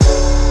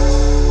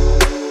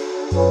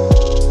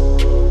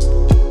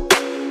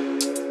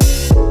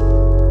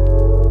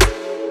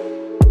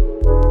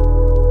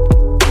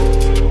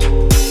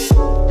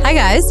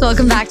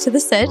Welcome back to the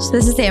Sitch.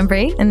 This is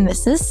Ambry. And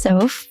this is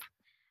Soph.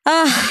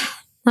 I'm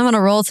on a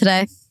roll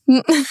today.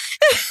 Oh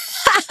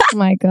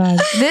my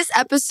God. This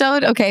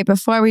episode, okay,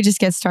 before we just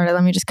get started,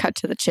 let me just cut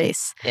to the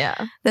chase.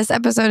 Yeah. This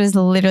episode is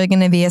literally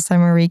going to be a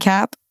summer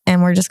recap,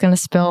 and we're just going to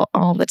spill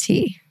all the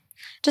tea.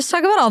 Just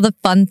talk about all the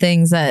fun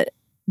things that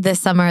this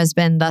summer has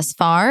been thus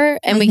far,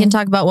 and we can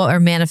talk about what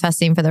we're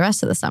manifesting for the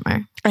rest of the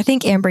summer. I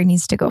think Ambry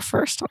needs to go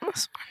first on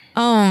this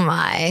one. Oh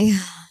my.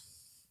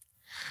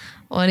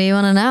 What do you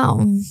want to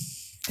know?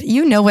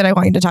 You know what I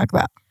want you to talk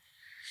about.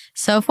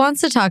 Soph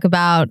wants to talk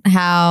about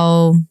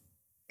how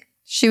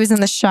she was in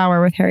the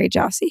shower with Harry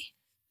Jossie.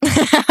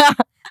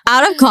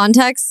 out of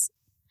context,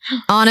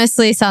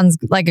 honestly sounds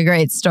like a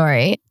great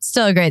story.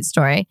 Still a great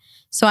story.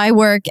 So I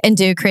work and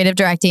do creative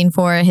directing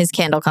for his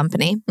candle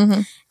company.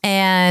 Mm-hmm.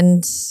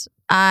 And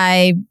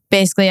I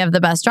basically have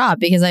the best job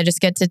because I just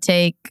get to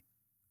take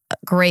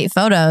great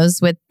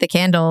photos with the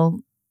candle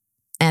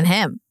and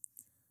him.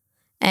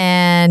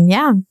 And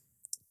yeah.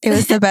 It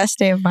was the best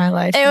day of my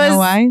life. You know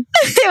why?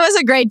 It was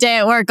a great day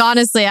at work,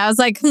 honestly. I was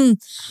like,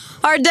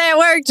 hard day at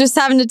work, just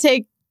having to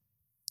take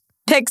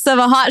pics of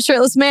a hot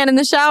shirtless man in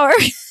the shower.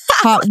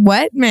 Hot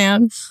wet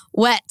man?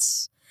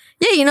 Wet.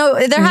 Yeah, you know,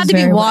 there had to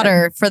be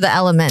water for the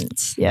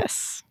element.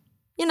 Yes.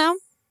 You know?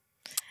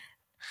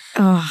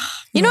 Oh,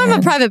 you know, I'm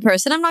a private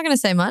person. I'm not going to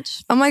say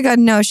much. Oh my God,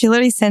 no. She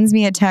literally sends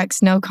me a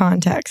text, no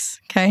context,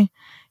 okay?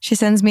 She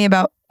sends me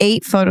about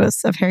 8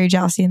 photos of Harry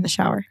Jossie in the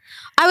shower.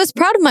 I was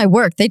proud of my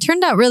work. They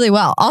turned out really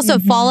well. Also,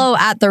 follow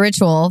at The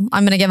Ritual.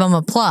 I'm going to give them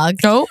a plug.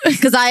 Oh.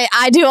 Because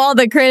I do all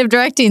the creative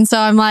directing. So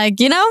I'm like,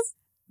 you know?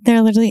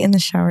 They're literally in the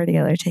shower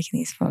together taking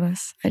these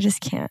photos. I just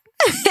can't.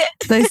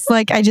 It's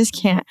like, I just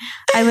can't.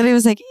 I literally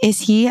was like,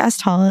 is he as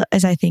tall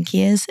as I think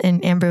he is?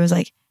 And Amber was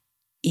like,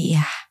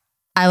 yeah.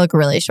 I look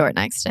really short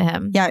next to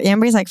him. Yeah,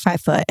 Amber's like 5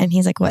 foot and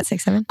he's like, what,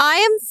 6'7"? I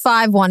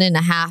am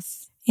 5'1.5".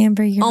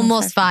 Amber, you're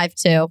almost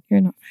 5'2".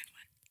 You're not 5'1".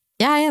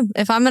 Yeah, I am.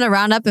 If I'm going to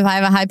round up, if I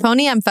have a high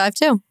pony, I'm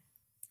 5'2".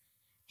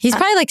 He's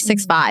probably like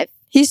 6'5".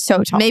 He's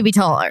so tall. Maybe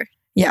taller.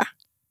 Yeah.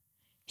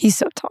 He's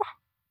so tall.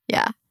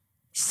 Yeah.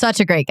 Such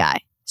a great guy.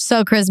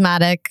 So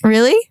charismatic.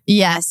 Really?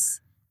 Yes.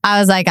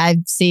 I was like, I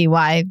see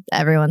why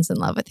everyone's in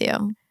love with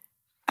you.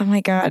 Oh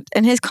my God.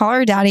 And his Call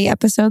Her Daddy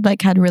episode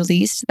like had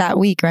released that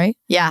week, right?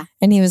 Yeah.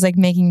 And he was like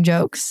making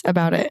jokes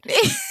about it.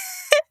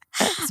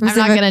 I'm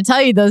not going to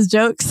tell you those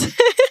jokes.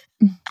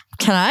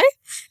 Can I?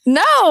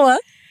 No.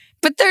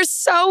 But they're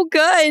so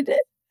good.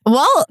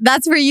 Well,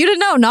 that's for you to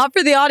know, not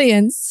for the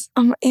audience.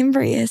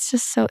 Ambry,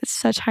 it's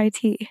such high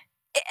tea.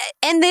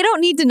 And they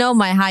don't need to know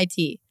my high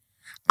tea.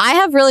 I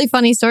have really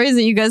funny stories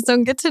that you guys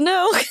don't get to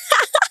know.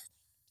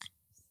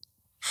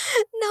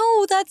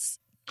 No,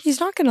 he's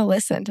not going to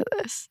listen to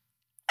this.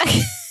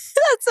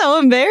 That's so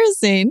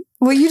embarrassing.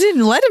 Well, you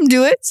didn't let him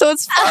do it, so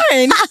it's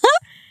fine.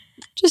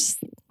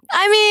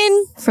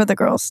 For the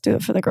girls. Do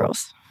it for the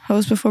girls.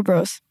 Hoes before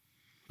bros.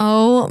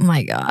 Oh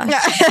my gosh.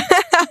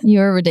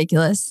 You're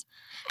ridiculous.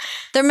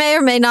 There may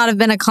or may not have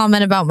been a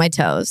comment about my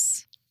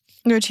toes.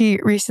 Which he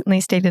recently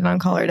stated on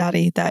Call Her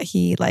Daddy that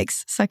he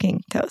likes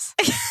sucking toes.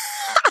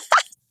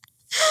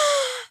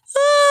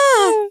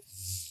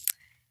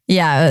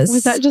 Yeah,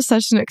 was that just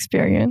such an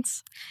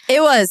experience? It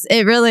was.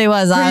 It really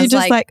was. I was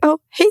just like, oh,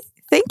 hey,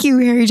 thank you,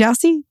 Harry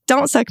Jossie.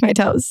 Don't suck my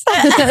toes.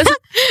 I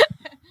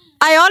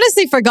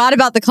honestly forgot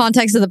about the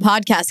context of the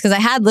podcast because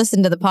I had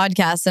listened to the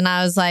podcast and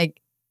I was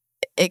like,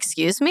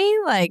 excuse me?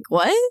 Like,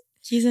 what?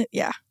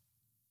 Yeah.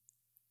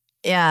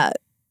 Yeah.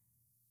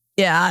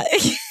 Yeah.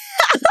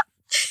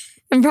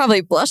 I'm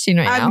probably blushing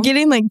right now. I'm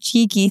getting like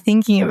cheeky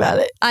thinking about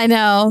it. I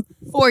know.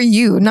 For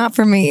you, not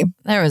for me.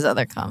 There was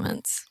other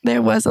comments.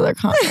 There was other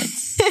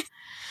comments.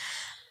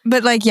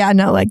 But like, yeah,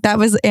 no, like that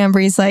was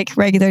Ambry's like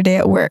regular day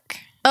at work.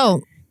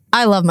 Oh,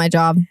 I love my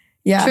job.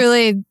 Yeah.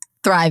 Truly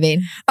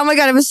thriving. Oh my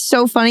God, it was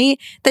so funny.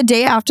 The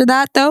day after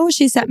that though,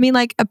 she sent me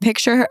like a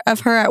picture of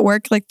her at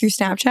work like through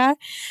Snapchat.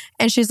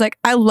 And she's like,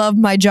 I love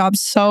my job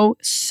so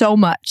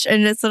much.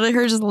 And it's literally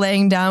her just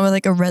laying down with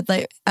like a red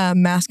light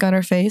mask on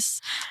her face.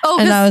 Oh,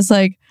 and I was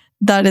like,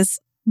 this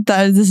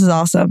is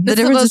awesome. This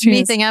is the most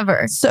me thing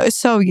ever.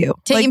 So you.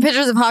 Taking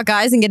pictures of hot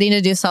guys and getting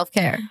to do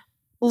self-care.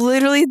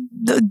 Literally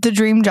the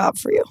dream job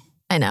for you.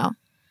 I know.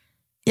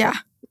 Yeah.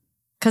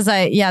 Because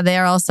they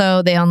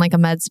own like a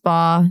med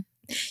spa.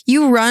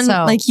 You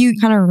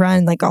kind of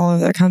run like all of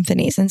their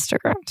companies'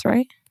 Instagrams,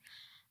 right?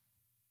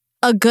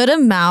 A good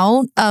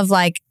amount of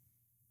like,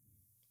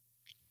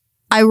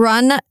 I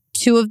run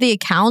 2 of the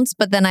accounts,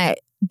 but then I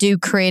do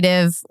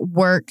creative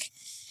work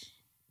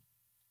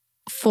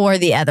for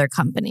the other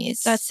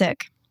companies. That's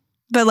sick.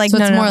 But like, so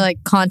it's more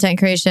like content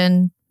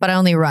creation, but I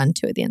only run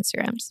 2 of the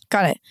Instagrams.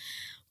 Got it.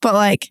 But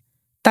like,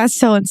 that's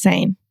so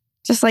insane.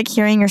 Just like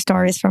hearing your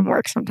stories from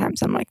work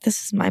sometimes, I'm like,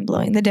 this is mind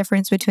blowing. The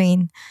difference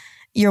between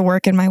your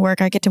work and my work.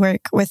 I get to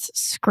work with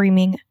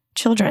screaming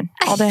children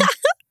all day.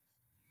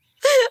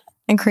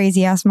 And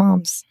crazy ass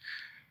moms.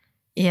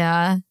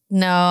 Yeah.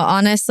 No,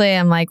 honestly,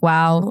 I'm like,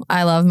 wow,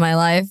 I love my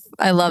life.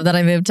 I love that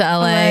I moved to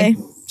LA.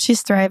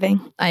 She's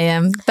thriving. I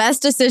am.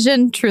 Best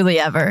decision truly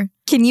ever.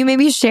 Can you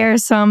maybe share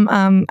some,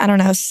 I don't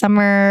know,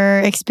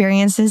 summer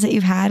experiences that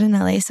you've had in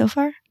LA so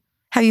far?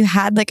 Have you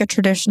had like a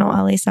traditional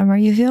LA summer,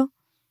 you feel?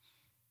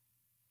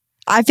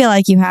 I feel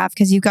like you have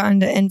because you've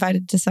gotten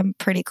invited to some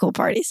pretty cool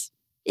parties.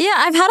 Yeah,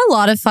 I've had a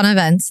lot of fun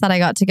events that I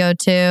got to go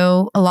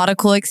to, a lot of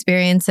cool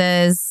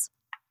experiences.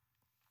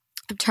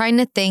 I'm trying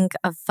to think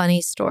of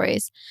funny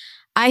stories.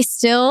 I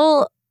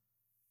feel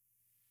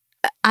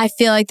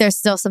like there's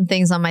still some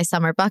things on my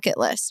summer bucket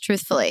list,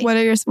 truthfully.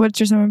 What's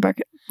your summer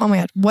bucket? Oh my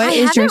God.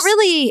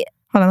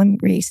 Hold on, let me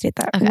restate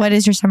that. Okay. What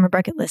is your summer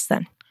bucket list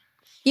then?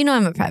 You know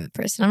I'm a private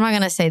person. I'm not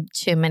going to say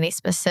too many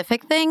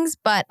specific things,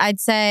 but I'd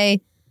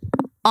say,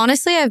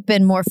 honestly, I've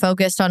been more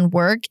focused on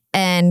work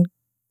and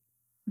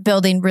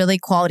building really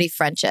quality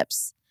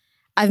friendships.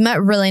 I've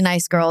met really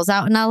nice girls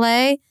out in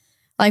LA.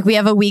 Like we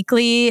have a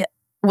weekly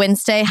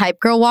Wednesday Hype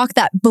Girl walk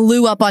that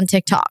blew up on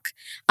TikTok.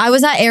 I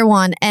was at Air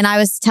One and I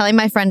was telling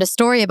my friend a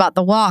story about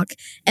the walk,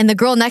 and the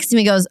girl next to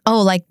me goes,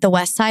 "Oh, like the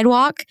West Side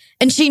Walk?"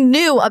 And she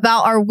knew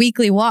about our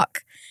weekly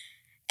walk.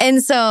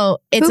 And so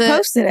Who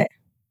posted it?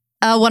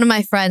 One of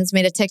my friends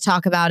made a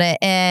TikTok about it,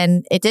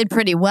 and it did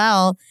pretty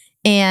well.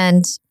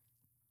 And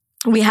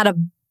we had a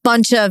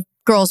bunch of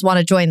girls want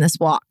to join this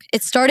walk.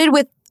 It started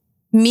with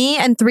me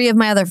and 3 of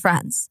my other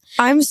friends.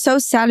 I'm so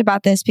sad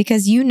about this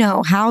because you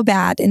know how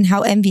bad and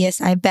how envious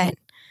I've been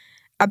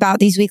about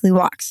these weekly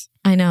walks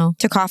I know.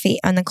 to coffee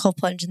and the cold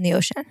plunge in the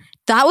ocean.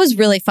 That was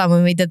really fun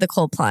when we did the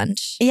cold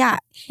plunge. Yeah.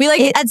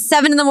 We at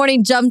 7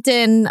 a.m. jumped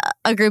in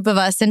a group of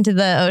us into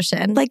the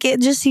ocean. Like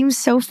it just seems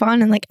so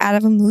fun and like out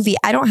of a movie.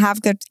 I don't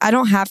have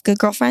good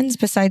girlfriends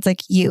besides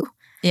like you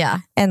Yeah.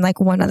 and like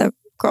one other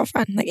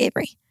girlfriend, like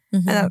Avery.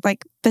 Mhm. And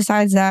like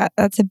besides that,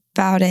 that's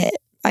about it.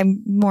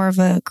 I'm more of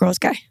a girls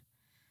guy.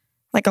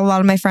 Like a lot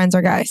of my friends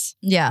are guys.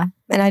 Yeah.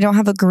 And I don't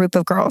have a group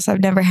of girls. I've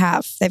never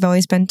have. They've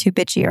always been too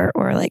bitchy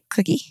or like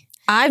cliquey.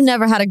 I've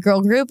never had a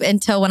girl group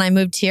until when I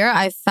moved here.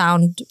 I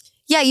found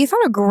Yeah, you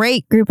found a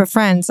great group of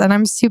friends and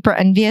I'm super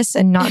envious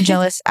and not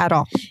jealous at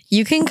all.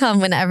 you can come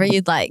whenever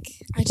you'd like.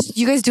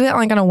 You guys do it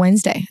like on a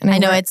Wednesday. And I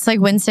know it's like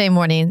Wednesday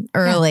morning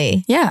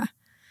early. Yeah.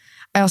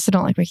 I also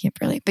don't like waking up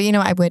early. But you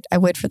know, I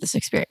would for this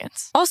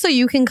experience. Also,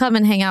 you can come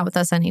and hang out with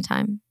us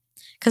anytime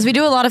because we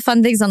do a lot of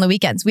fun things on the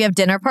weekends. We have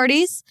dinner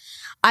parties.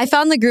 I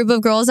found the group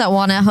of girls that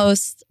want to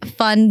host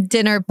fun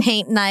dinner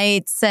paint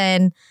nights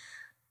and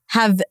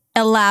have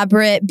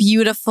elaborate,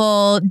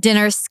 beautiful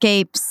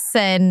dinnerscapes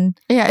and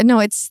Yeah, no,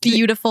 it's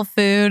beautiful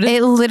food.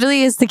 It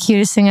literally is the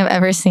cutest thing I've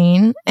ever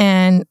seen.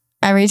 And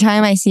every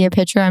time I see a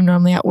picture, I'm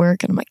normally at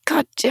work and I'm like,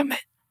 God damn it.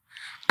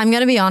 I'm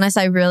going to be honest,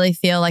 I really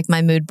feel like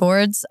my mood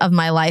boards of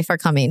my life are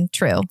coming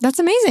true. That's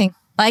amazing.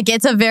 Like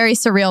it's a very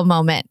surreal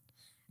moment.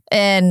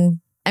 And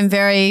I'm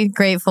very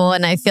grateful.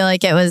 And I feel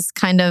like it was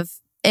kind of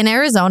in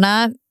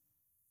Arizona.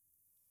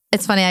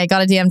 It's funny. I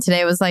got a DM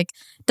today. It was like,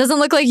 doesn't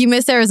look like you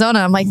miss Arizona.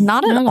 I'm like,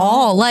 not at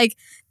all. Like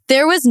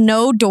there was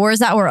no doors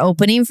that were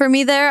opening for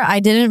me there. I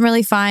didn't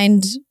really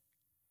find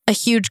a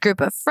huge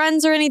group of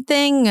friends or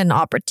anything and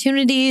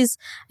opportunities.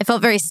 I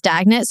felt very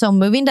stagnant. So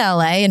moving to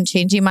LA and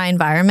changing my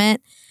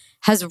environment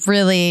has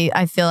really,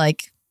 I feel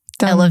like,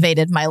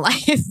 elevated my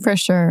life. For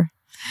sure.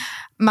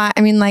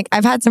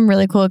 I've had some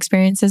really cool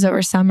experiences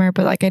over summer,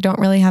 but like I don't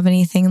really have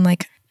anything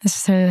like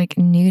necessarily like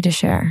new to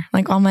share.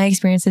 Like all my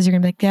experiences, you're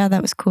gonna be like, yeah,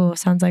 that was cool.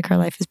 Sounds like her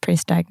life is pretty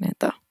stagnant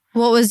though.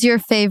 What was your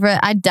favorite?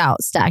 I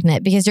doubt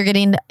stagnant because you're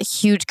getting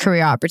huge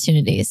career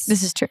opportunities.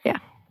 This is true, yeah.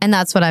 And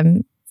that's what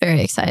I'm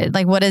very excited.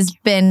 Like what has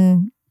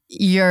been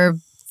your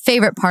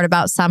favorite part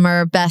about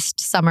summer,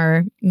 best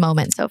summer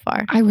moment so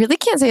far? I really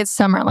can't say it's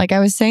summer. Like I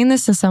was saying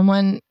this to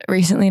someone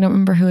recently, I don't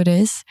remember who it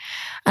is.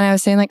 And I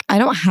was saying like, I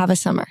don't have a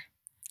summer.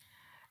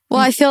 Well,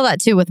 I feel that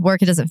too with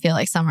work. It doesn't feel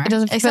like summer. It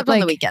doesn't, except like,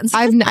 on the weekends.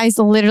 I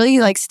literally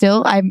like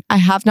still, I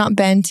have not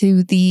been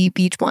to the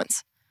beach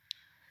once.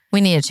 We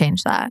need to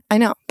change that. I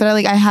know, but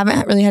I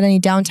haven't really had any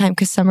downtime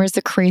because summer is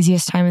the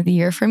craziest time of the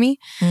year for me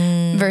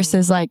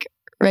versus like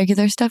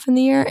regular stuff in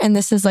the year. And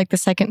this is like the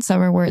second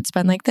summer where it's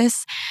been like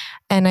this.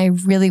 And I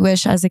really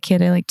wish as a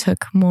kid, I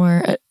took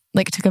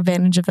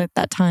advantage of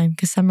that time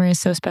because summer is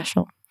so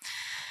special.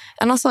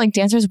 And also like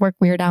dancers work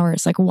weird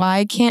hours. Like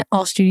why can't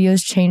all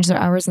studios change their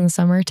hours in the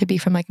summer to be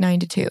from like 9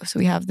 to 2? So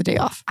we have the day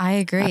off. I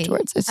agree.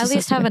 Afterwards. It's at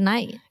least have a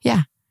night.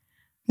 Yeah.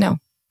 No,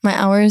 my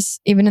hours,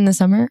 even in the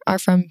summer, are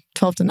from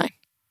 12 to 9.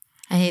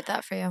 I hate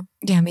that for you.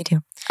 Yeah, me too.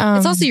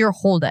 It's also your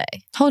whole day.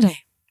 Whole day.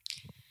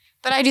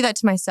 But I do that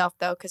to myself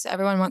though, because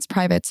everyone wants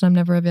privates and I'm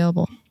never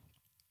available.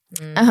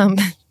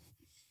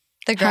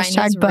 The grind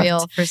is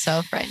real for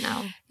Soph right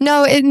now.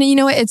 No, you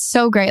know what? It's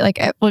so great.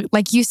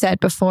 Like you said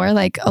before,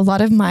 like a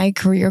lot of my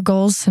career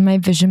goals and my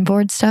vision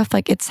board stuff,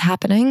 like it's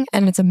happening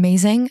and it's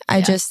amazing.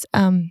 I just,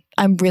 I'm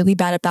really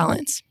bad at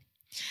balance.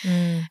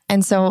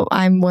 And so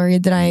I'm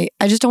worried that I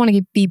just don't want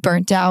to be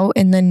burnt out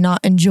and then not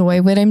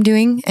enjoy what I'm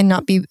doing and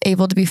not be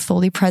able to be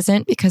fully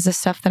present because the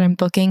stuff that I'm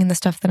booking and the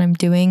stuff that I'm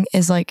doing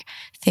is like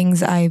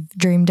things I've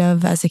dreamed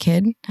of as a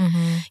kid,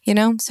 you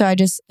know? So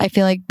I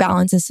feel like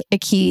balance is a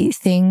key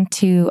thing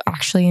to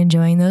actually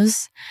enjoying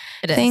those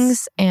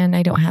things and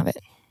I don't have it.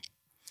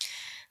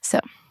 So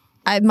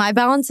my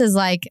balance is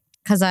like,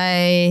 because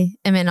I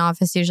am in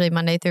office usually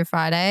Monday through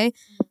Friday,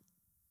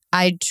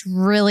 I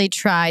really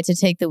try to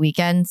take the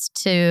weekends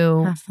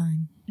to have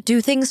fun.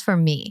 do things for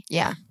me.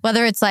 Yeah.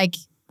 Whether it's like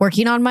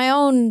working on my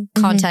own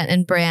content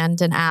and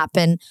brand and app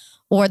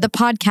or the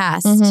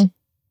podcast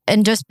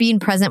and just being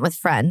present with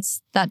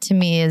friends. That to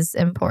me is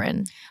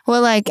important.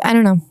 Well, like, I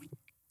don't know.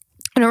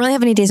 I don't really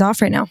have any days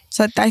off right now.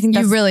 So I think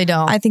You really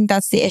don't. I think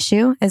that's the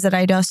issue, is that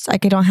I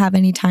don't have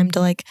any time to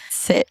like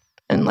sit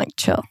and like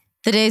chill.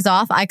 The days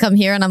off, I come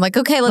here and I'm like,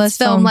 okay, let's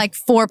film like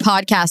 4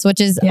 podcasts,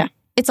 which is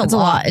it's a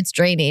lot. It's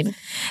draining.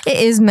 It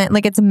is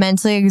it's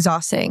mentally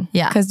exhausting.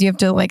 Yeah. Because you have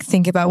to like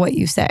think about what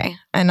you say.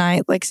 And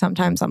I like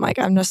sometimes I'm like,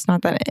 I'm just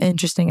not that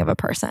interesting of a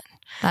person.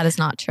 That is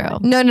not true.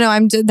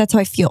 No, that's how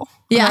I feel.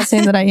 I'm not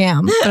saying that I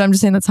am, but I'm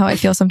just saying that's how I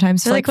feel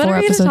sometimes. For like 4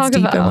 episodes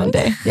deep in one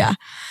day. Yeah.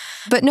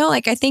 But no,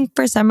 like I think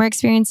for summer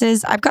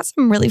experiences, I've got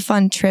some really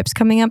fun trips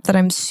coming up that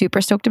I'm super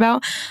stoked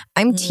about.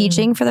 I'm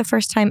teaching for the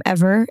first time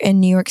ever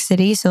in New York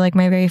City. So like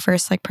my very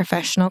first like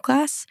professional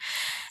class.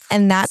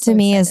 And that to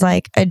me is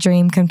like a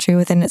dream come true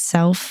within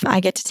itself. I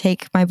get to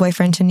take my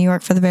boyfriend to New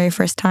York for the very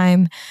first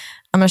time.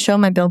 I'm going to show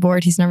him my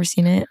billboard. He's never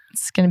seen it.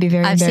 It's going to be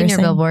very embarrassing. I've seen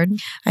your billboard.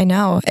 I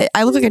know.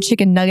 I look like a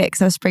chicken nugget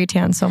because I was spray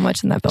tanned so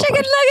much in that billboard.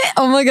 Chicken nugget.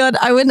 Oh my God.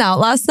 I went out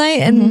last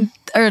night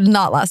or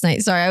not last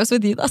night. Sorry. I was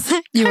with you last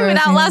night. I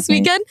went out last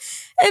weekend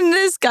and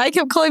this guy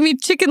kept calling me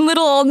Chicken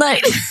Little all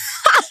night.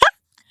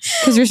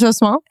 Because you're so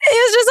small? It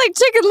was just like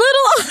Chicken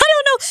Little. I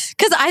don't know.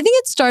 Because I think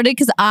it started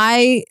because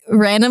I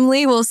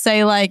randomly will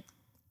say like,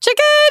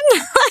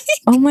 chicken.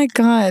 Oh my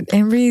God.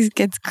 Amber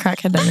gets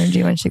crackhead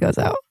energy when she goes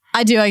out.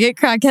 I do. I get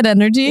crackhead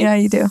energy. Yeah,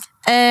 you do.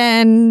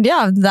 And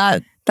yeah,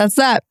 that's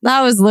that.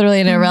 That was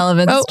literally an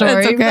irrelevant story.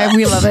 It's okay.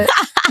 We love it.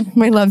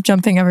 We love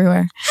jumping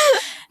everywhere.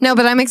 No,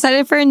 but I'm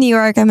excited for New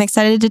York. I'm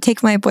excited to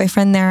take my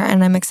boyfriend there,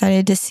 and I'm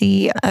excited to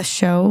see a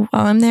show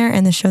while I'm there.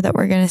 And the show that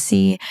we're going to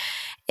see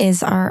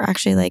is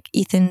actually like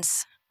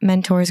Ethan's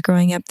mentors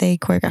growing up. They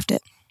choreographed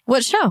it.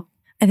 What show?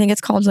 I think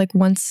it's called like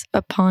Once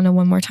Upon a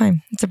One More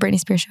Time. It's a Britney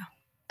Spears show.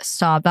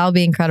 Stop. That would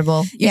be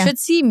incredible. You should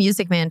see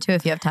Music Man too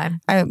if you have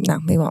time. No,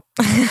 we won't.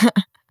 Okay.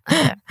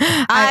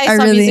 I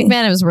saw Music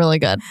Man. It was really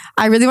good.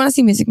 I really want to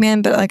see Music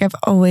Man, but like I've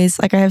always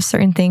I have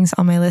certain things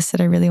on my list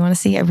that I really want to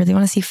see. I really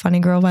want to see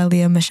Funny Girl while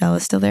Leah Michelle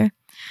is still there.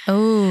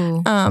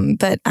 Oh.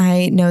 But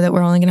I know that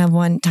we're only gonna have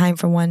one time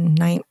for one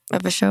night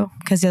of a show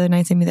because the other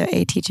nights I'm either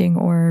A, teaching,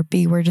 or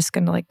B, we're just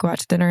gonna like go out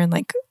to dinner and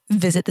like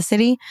visit the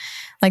city,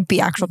 like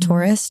be actual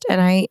tourist. And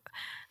I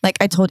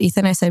told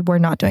Ethan, I said, we're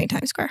not doing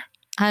Times Square.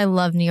 I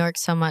love New York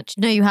so much.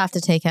 No, you have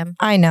to take him.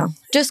 I know.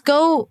 Just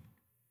go.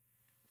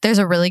 There's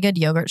a really good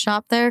yogurt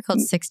shop there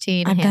called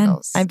 16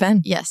 Handles. I've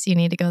been. Yes, you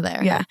need to go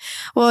there. Yeah.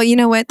 Well, you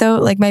know what though?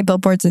 Like my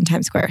billboard's in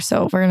Times Square,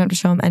 so we're gonna have to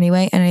show them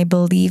anyway. And I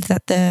believe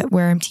that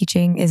where I'm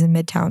teaching is in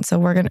Midtown, so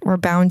we're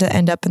bound to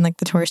end up in like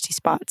the touristy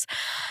spots.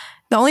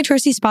 The only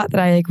touristy spot that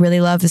I like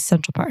really love is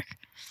Central Park.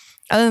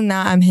 Other than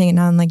that, I'm hanging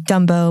out in like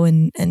Dumbo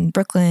and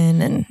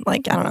Brooklyn and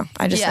like I don't know.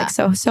 I just like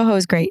Soho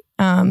is great.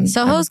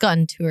 Soho's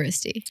gotten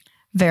touristy.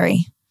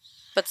 Very.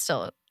 But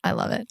still, I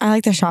love it. I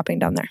like the shopping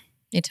down there.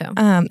 Me too.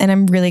 And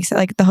I'm really excited.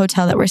 Like the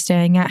hotel that we're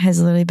staying at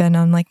has literally been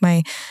on like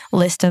my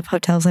list of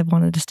hotels I've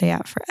wanted to stay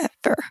at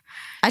forever.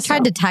 I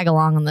tried to tag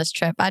along on this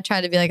trip. I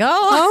tried to be like, I'm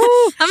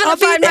going to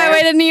find my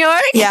way to New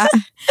York. Yeah.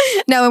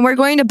 No, and we're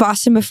going to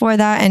Boston before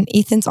that. And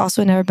Ethan's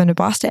also never been to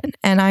Boston.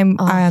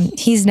 And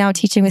he's now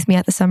teaching with me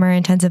at the summer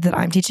intensive that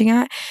I'm teaching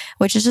at,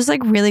 which is just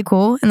like really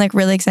cool and like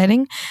really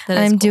exciting. And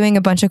I'm doing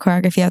a bunch of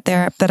choreography out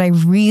there that I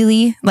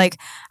really like.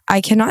 I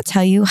cannot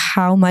tell you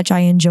how much I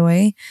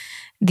enjoy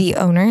the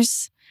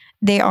owners.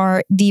 They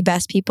are the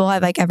best people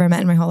I've like ever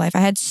met in my whole life. I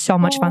had so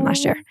much fun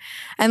last year.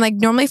 And like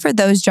normally for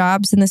those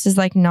jobs, and this is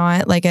like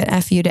not like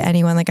an FU to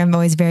anyone, like I'm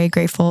always very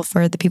grateful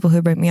for the people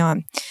who bring me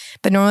on.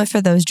 But normally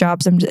for those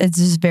jobs, it's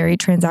just very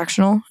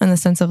transactional in the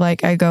sense of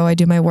like I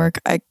do my work,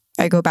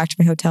 I go back to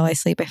my hotel, I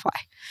sleep, I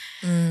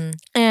fly.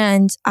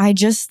 And I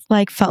just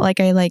like felt like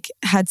I like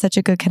had such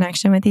a good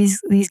connection with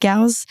these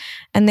gals,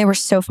 and they were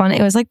so fun.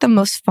 It was like the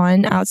most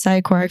fun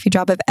outside choreography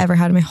job I've ever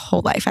had in my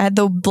whole life. I had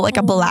a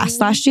blast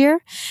last year.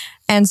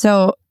 And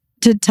so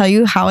to tell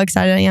you how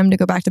excited I am to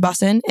go back to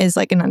Boston is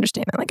like an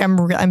understatement. Like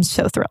I'm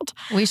so thrilled.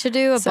 We should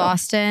do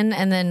Boston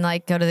and then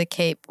like go to the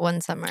Cape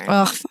one summer.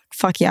 Oh,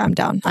 fuck yeah, I'm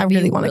down. I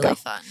really want to go.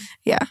 Fun.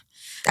 Yeah.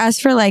 As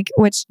for like,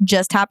 which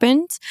just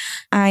happened,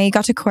 I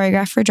got to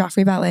choreograph for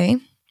Joffrey Ballet,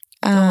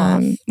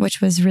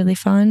 which was really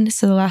fun.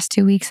 So the last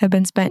 2 weeks have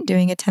been spent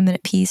doing a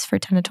 10-minute piece for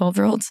 10 to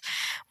 12-year-olds,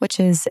 which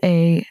is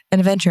an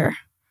adventure.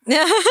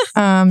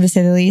 To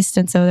say the least.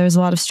 And so there was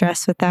a lot of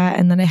stress with that.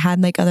 And then I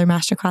had like other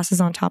master classes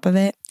on top of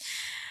it.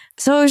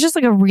 So it was just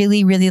like a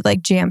really, really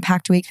like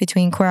jam-packed week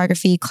between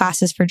choreography,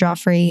 classes for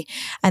Joffrey,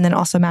 and then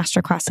also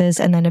master classes,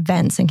 and then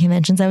events and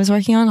conventions I was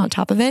working on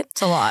top of it.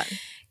 It's a lot.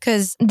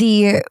 Because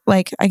the,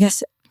 like, I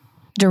guess,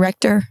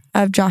 director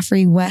of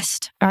Joffrey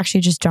West,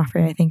 actually just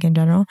Joffrey, I think in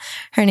general,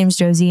 her name's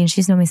Josie, and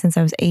she's known me since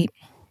I was 8.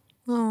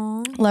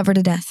 Aww. Love her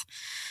to death.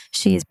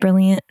 She is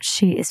brilliant.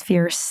 She is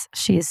fierce.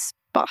 She is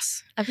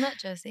boss. I've met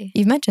Josie.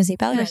 You've met Josie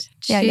Ballard.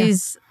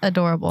 She's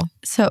adorable.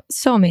 So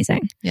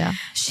amazing. Yeah.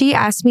 She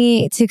asked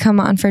me to come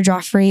on for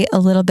Joffrey a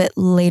little bit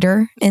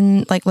later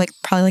in like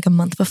probably like a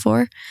month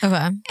before.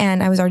 Okay.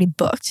 And I was already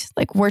booked.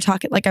 Like we're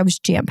talking, like I was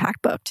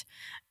jam-packed booked.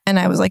 And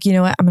I was like, you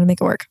know what? I'm going to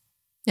make it work.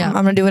 Yeah.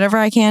 I'm going to do whatever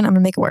I can. I'm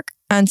going to make it work.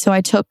 And so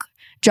I took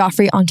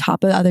Joffrey on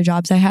top of the other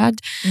jobs I had,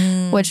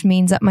 which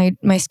means that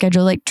my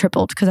schedule like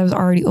tripled because I was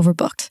already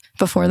overbooked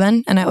before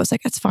then. And I was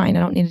like, it's fine. I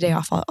don't need a day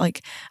off. I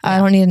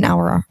don't need an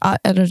hour,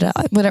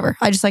 whatever.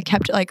 I just like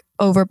kept like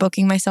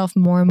overbooking myself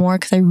more and more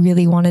because I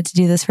really wanted to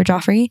do this for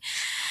Joffrey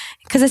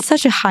because it's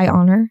such a high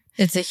honor.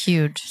 It's a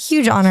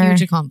huge honor.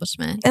 Huge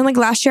accomplishment. And like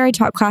last year I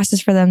taught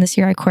classes for them. This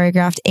year I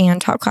choreographed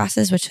and taught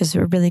classes, which was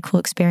a really cool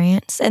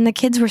experience. And the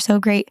kids were so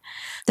great.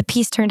 The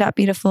piece turned out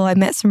beautiful. I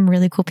met some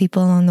really cool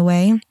people along the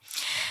way.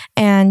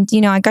 And,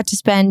 you know, I got to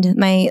spend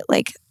my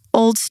like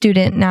old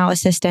student, now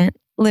assistant,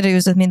 literally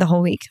was with me the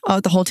whole week.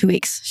 The whole 2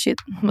 weeks. She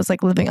was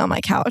like living on my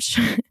couch.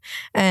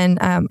 And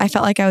I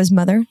felt like I was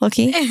mother,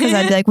 low-key, because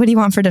I'd be like, what do you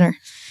want for dinner?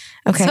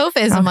 Okay.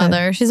 Sophie's a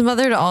mother. She's a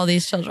mother to all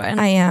these children.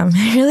 I am.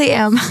 I really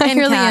am. I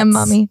really am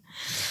mommy.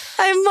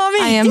 I'm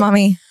mommy. I am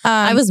mommy.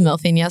 I was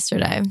milfing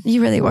yesterday.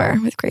 You really were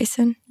with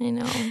Grayson. I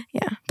know.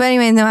 Yeah. But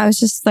anyway, no, I was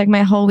just like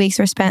my whole weeks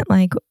were spent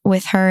like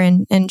with her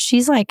and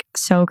she's like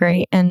so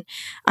great. And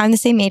I'm the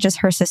same age as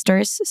her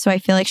sisters. So I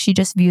feel like she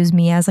just views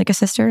me as like a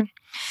sister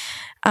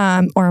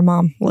or a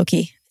mom,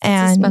 low-key.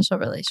 And it's a special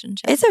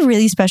relationship. It's a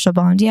really special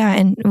bond. Yeah.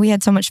 And we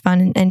had so much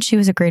fun and she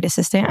was a great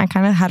assistant. I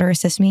kind of had her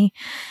assist me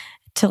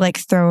to like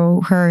throw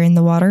her in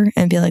the water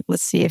and be like,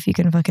 let's see if you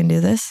can fucking do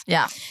this.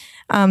 Yeah.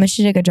 And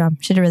she did a good job.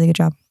 She did a really good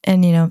job.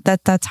 And you know,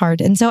 that's hard.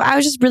 And so I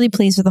was just really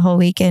pleased with the whole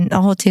week and the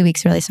whole 2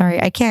 weeks, really.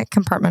 Sorry. I can't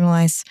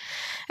compartmentalize.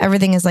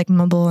 Everything is like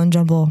mumble and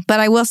jumble.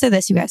 But I will say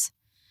this, you guys.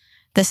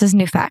 This is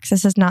new facts.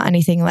 This is not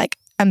anything like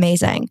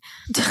amazing.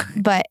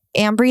 But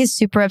Ambry is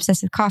super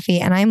obsessed with coffee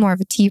and I'm more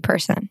of a tea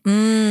person.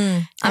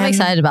 I'm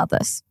excited about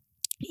this.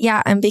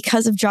 Yeah. And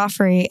because of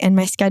Joffrey and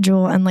my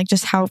schedule and like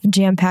just how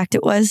jam-packed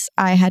it was,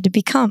 I had to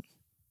become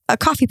a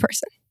coffee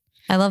person.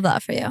 I love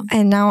that for you.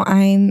 And now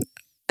I'm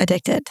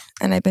addicted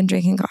and I've been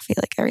drinking coffee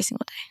like every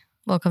single day.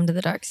 Welcome to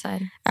the dark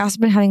side. I also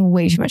been having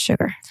way too much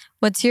sugar.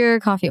 What's your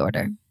coffee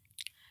order?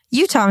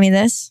 You taught me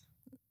this.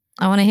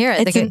 I want to hear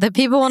it. The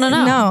people want to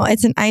know. No,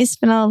 it's an iced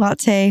vanilla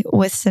latte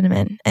with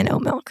cinnamon and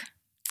oat milk.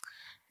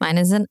 Mine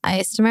is an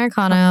iced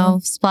Americano,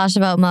 splash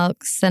of oat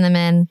milk,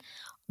 cinnamon,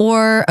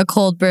 or a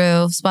cold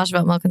brew, splash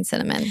of oat milk and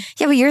cinnamon.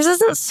 Yeah, but yours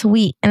isn't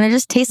sweet and it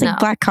just tastes like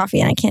black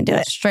coffee and I can't do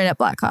it. Straight up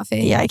black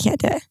coffee. Yeah, I can't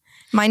do it.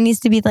 Mine needs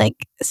to be like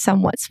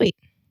somewhat sweet.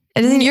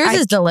 Yours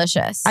is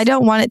delicious. I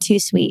don't want it too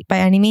sweet by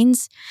any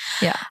means.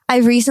 Yeah.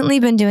 I've recently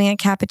been doing a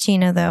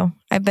cappuccino though.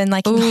 I've been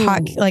liking a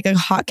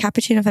hot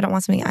cappuccino if I don't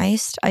want something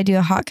iced. I do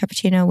a hot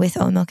cappuccino with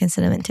oat milk and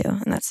cinnamon too.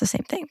 And that's the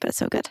same thing, but it's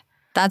so good.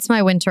 That's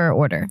my winter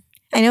order.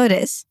 I know it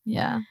is.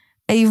 Yeah.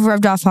 You've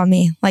rubbed off on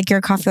me. Like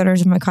your coffee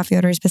orders are my coffee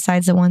orders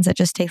besides the ones that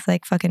just taste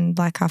like fucking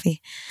black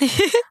coffee.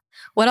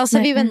 What else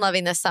have you been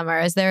loving this summer?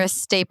 Is there a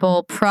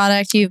staple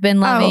product you've been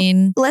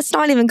loving? Let's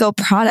not even go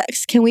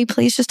products. Can we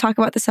please just talk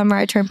about the summer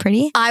I turned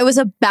pretty? I was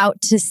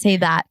about to say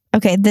that.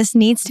 Okay, this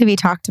needs to be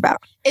talked about.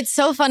 It's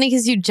so funny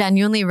because you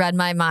genuinely read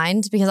my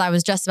mind because I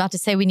was just about to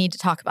say we need to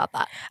talk about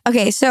that.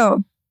 Okay,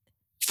 so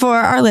for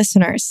our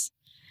listeners,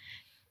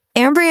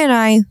 Ambry and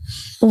I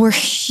were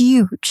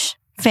huge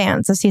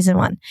fans of season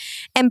 1.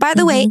 And by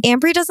the way,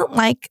 Ambry doesn't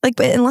like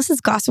unless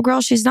it's Gossip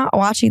Girl, she's not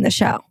watching the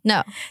show.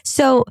 No.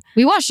 So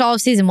we watched all of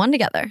season 1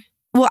 together.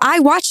 Well, I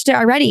watched it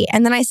already.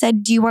 And then I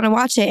said, do you want to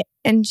watch it?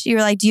 And you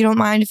were like, do you don't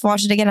mind if I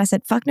watch it again? I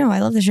said, fuck no, I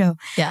love the show.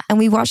 Yeah. And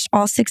we watched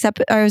all 6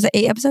 episodes, or was it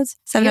 8 episodes?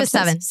 7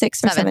 episodes? 7.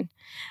 6 or 7.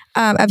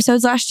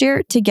 Episodes last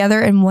year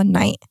together in one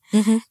night.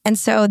 And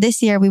so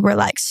this year we were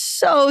like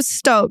so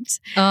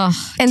stoked. Oh,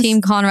 and Team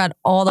Conrad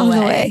all the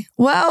way.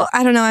 Well,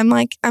 I don't know.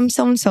 I'm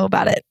so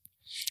about it.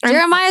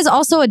 Jeremiah is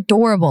also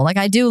adorable. Like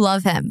I do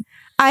love him.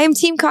 I am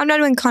Team Conrad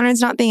when Conrad's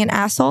not being an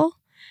asshole.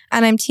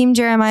 And I'm Team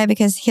Jeremiah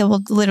because he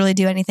will literally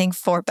do anything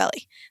for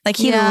Belly. Like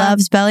he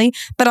loves Belly,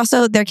 but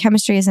also their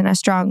chemistry isn't as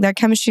strong. Their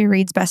chemistry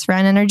reads best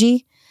friend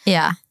energy.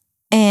 Yeah.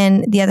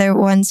 And the other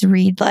ones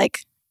read like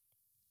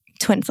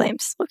twin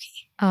flames.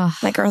 Okay.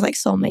 Like or like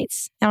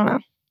soulmates. I don't know.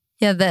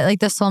 Yeah, the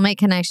soulmate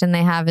connection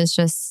they have is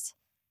just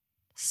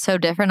so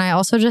different. I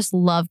also just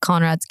love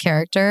Conrad's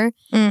character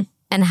and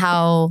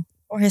how...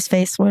 Or his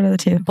face. What are the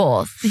two?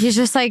 Both. He's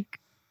just like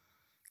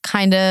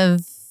kind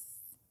of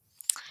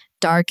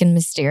dark and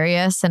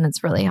mysterious and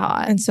it's really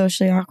hot. And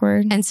socially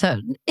awkward. And so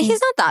he's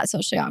not that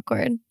socially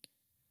awkward.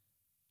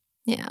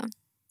 Yeah.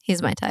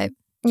 He's my type.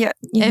 Yeah.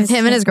 If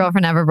him and his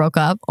girlfriend ever broke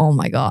up, oh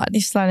my God.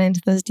 You slide into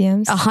those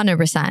DMs?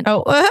 100%.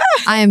 Oh.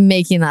 I am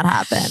making that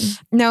happen.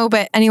 No,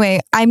 but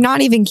anyway, I'm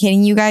not even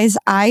kidding you guys.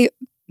 I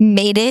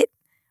made it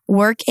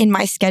work in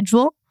my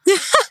schedule.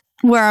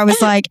 where I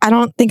was like, I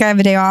don't think I have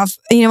a day off.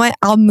 You know what?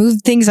 I'll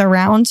move things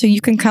around so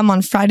you can come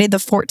on Friday the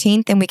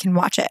 14th and we can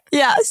watch it.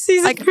 Yeah,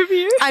 season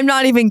premiere. I'm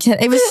not even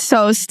kidding. It was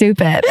so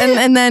stupid.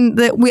 And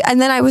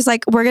then I was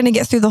like, we're gonna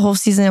get through the whole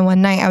season in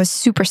one night. I was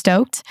super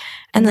stoked.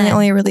 And then they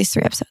only released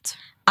 3 episodes.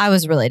 I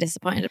was really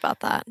disappointed about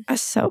that. I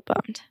was so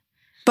bummed.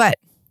 But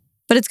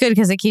it's good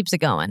because it keeps it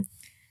going.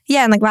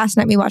 Yeah, and like last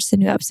night we watched the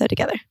new episode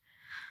together.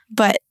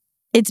 But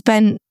it's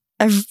been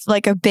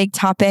a big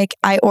topic.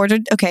 I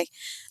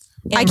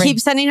keep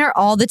sending her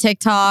all the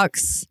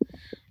TikToks.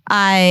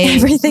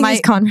 Everything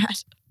is Conrad.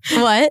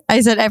 What?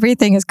 I said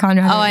everything is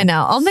Conrad. Oh, I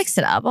know. I'll mix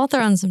it up. I'll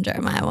throw in some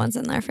Jeremiah ones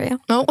in there for you.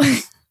 No,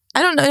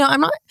 I don't know. No,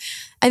 I'm not.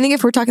 I think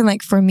if we're talking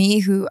like for me,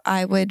 who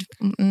I would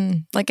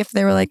like if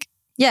they were like,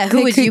 yeah,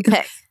 who would you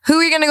pick? Who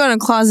are you going to go in a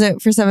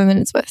closet for 7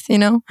 minutes with? You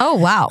know? Oh,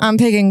 wow. I'm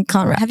picking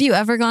Conrad. Have you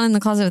ever gone in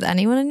the closet with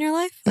anyone in your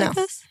life like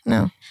this?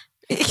 No.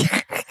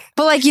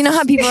 But like, you know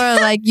how people are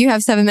like, you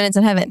have 7 minutes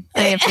in heaven.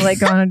 And you have to like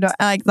go on a door.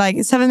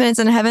 Like 7 minutes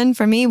in heaven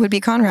for me would be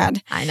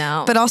Conrad. I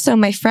know. But also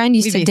my friend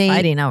used to date.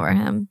 Fighting over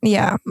him.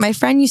 Yeah. My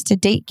friend used to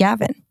date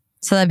Gavin.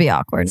 So that'd be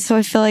awkward. So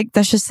I feel like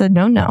that's just a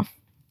no-no.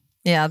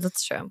 Yeah,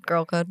 that's true.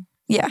 Girl code.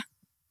 Yeah.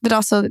 But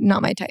also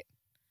not my type.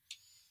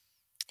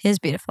 He has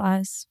beautiful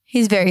eyes.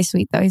 He's very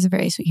sweet though. He's a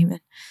very sweet human.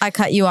 I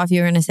cut you off. You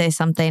were going to say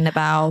something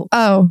about...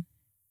 Oh,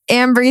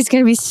 Ambry's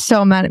going to be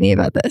so mad at me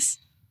about this.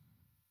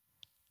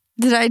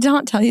 Did I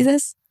not tell you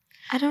this?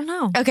 I don't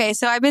know. Okay,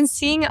 so I've been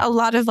seeing a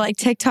lot of like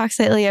TikToks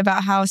lately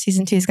about how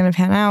season 2 is going to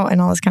pan out and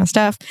all this kind of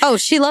stuff. Oh,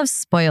 she loves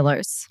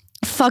spoilers.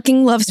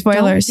 Fucking love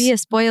spoilers. Don't be a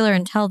spoiler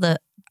and tell the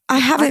I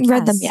haven't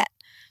read them yet.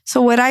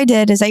 So what I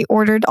did is I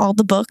ordered all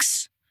the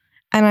books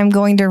and I'm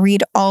going to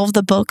read all of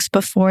the books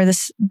before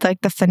this,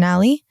 like the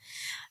finale.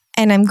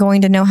 And I'm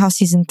going to know how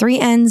season 3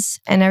 ends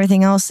and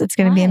everything else. It's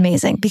going to be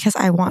amazing because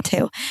I want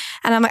to.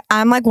 And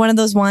I'm like one of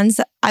those ones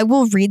that I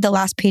will read the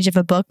last page of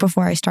a book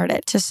before I start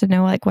it just to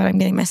know like what I'm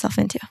getting myself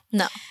into.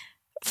 No.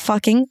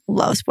 Fucking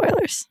love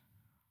spoilers.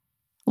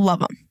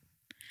 Love them.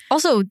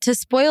 Also, to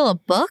spoil a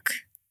book?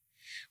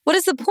 What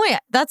is the point?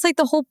 That's like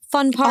the whole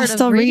fun part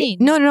of reading.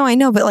 No, I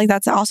know. But like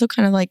that's also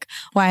kind of like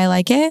why I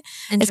like it.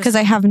 It's because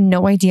I have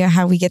no idea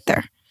how we get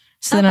there.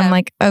 So then I'm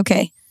like,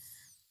 okay.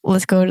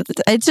 Let's go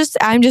to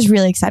I'm just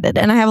really excited.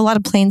 And I have a lot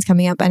of planes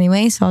coming up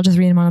anyway, so I'll just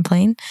read them on a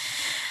plane.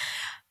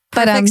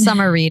 Perfect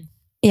summer read.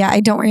 Yeah,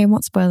 I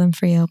won't spoil them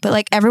for you. But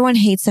like everyone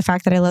hates the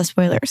fact that I love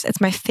spoilers.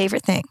 It's my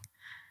favorite thing.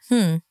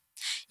 You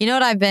know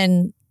what I've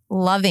been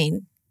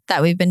loving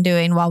that we've been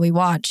doing while we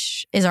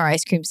watch is our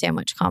ice cream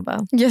sandwich combo.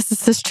 Yes,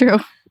 this is true.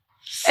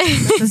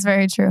 This is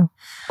very true.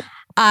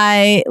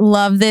 I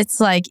love this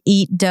like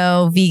eat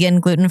dough, vegan,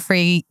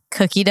 gluten-free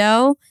cookie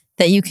dough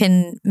that you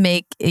can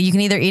make. You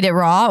can either eat it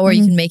raw or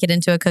you can make it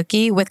into a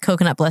cookie with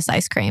coconut bliss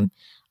ice cream.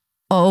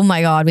 Oh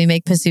my God, we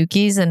make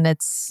Pazookies and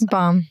it's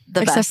bomb.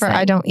 The Except best for thing.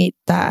 I don't eat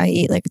that. I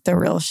eat like the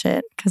real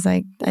shit because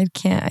I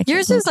can't.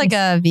 Yours is like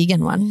a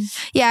vegan one.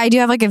 Yeah, I do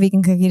have like a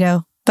vegan cookie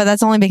dough, but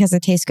that's only because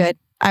it tastes good.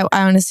 I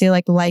honestly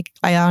like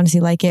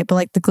it, but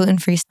like the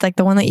gluten-free, like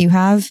the one that you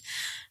have,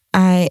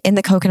 in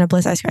the coconut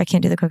bliss ice cream, I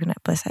can't do the coconut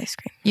bliss ice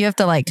cream. You have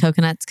to like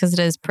coconuts because it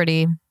is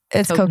pretty.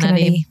 It's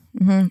coconutty.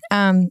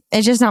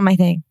 It's just not my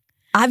thing.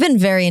 I've been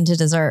very into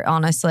dessert,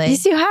 honestly.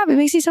 Yes, you have. It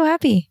makes you so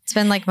happy. It's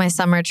been like my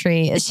summer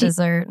treat. It's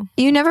dessert.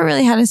 You never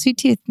really had a sweet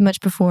tooth much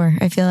before,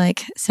 I feel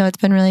like. So it's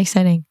been really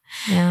exciting.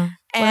 Yeah.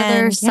 What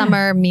other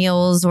summer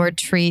meals or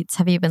treats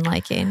have you been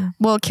liking?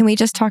 Well, can we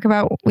just talk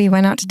about, we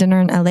went out to dinner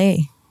in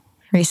LA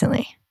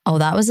recently. Oh,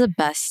 that was the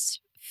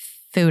best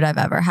food I've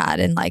ever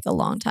had in like a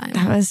long time.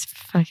 That was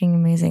fucking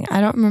amazing.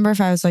 I don't remember if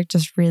I was like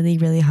just really,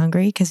 really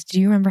hungry because do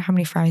you remember how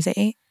many fries I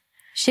ate?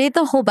 She ate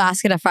the whole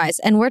basket of fries.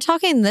 And we're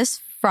talking this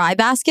fry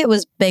basket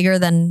was bigger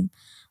than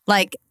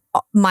like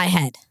my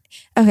head.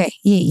 Okay.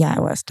 Yeah,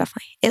 it was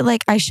definitely. It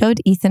like, I showed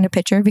Ethan a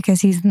picture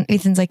because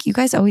Ethan's like, you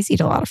guys always eat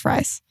a lot of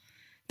fries.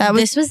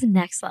 This was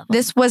next level.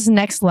 This was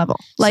next level.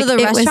 Like so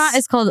the restaurant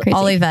is called crazy.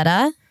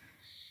 Olivetta.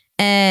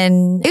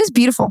 And it was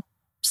beautiful.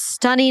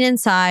 Stunning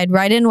inside,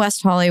 right in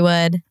West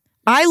Hollywood.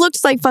 I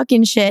looked like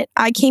fucking shit.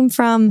 I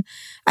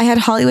had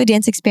Hollywood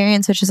Dance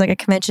Experience, which is like a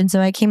convention.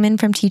 So I came in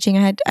from teaching.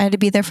 I had to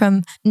be there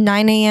from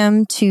 9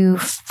 a.m. to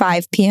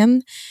 5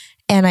 p.m.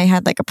 And I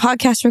had like a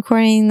podcast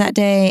recording that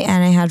day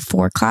and I had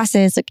 4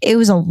 classes. Like it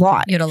was a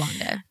lot. You had a long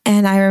day.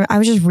 And I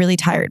was just really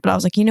tired. But I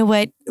was like, you know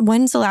what?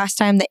 When's the last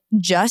time that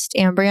just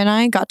Ambry and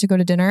I got to go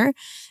to dinner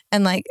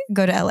and like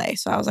go to LA?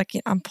 So I was like,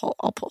 yeah, I'll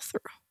pull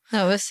through.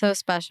 No, it was so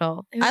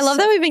special. I love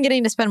that we've been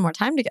getting to spend more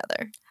time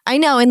together. I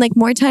know. And like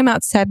more time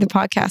outside the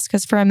podcast.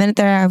 Because for a minute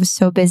there, I was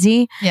so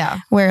busy. Yeah.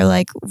 Where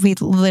like we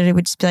literally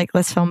would just be like,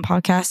 let's film a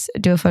podcast,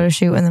 do a photo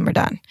shoot, and then we're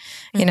done.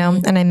 You know?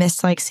 And I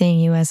missed like seeing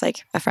you as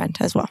like a friend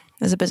as well,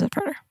 as a business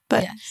partner.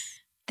 But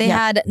they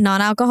had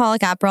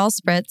non-alcoholic Aperol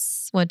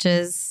Spritz, which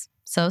is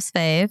So's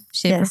fave.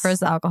 She prefers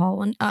the alcohol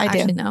one. I do.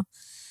 Actually, no.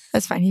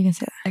 That's fine. You can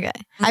say that.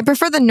 Okay. I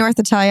prefer the North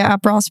Italia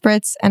Aperol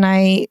Spritz. And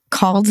I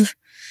called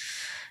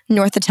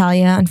North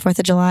Italia on 4th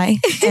of July.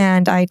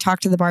 And I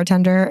talked to the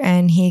bartender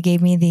and he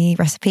gave me the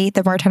recipe.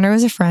 The bartender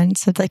was a friend.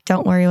 So it's like,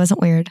 don't worry, it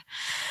wasn't weird.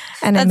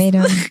 And I made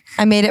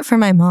it for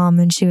my mom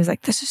and she was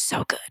like, this is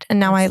so good. And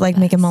now I like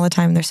make them all the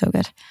time. They're so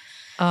good.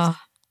 Oh,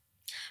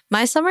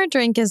 my summer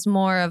drink is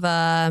more of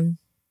a,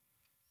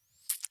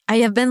 I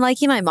have been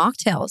liking my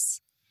mocktails.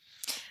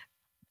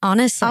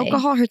 Honestly.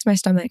 Alcohol hurts my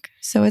stomach.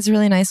 So it's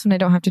really nice when I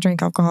don't have to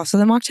drink alcohol. So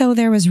the mocktail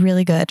there was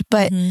really good.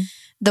 But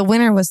the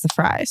winner was the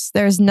fries.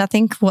 There's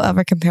nothing will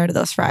ever compare to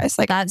those fries.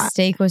 Like that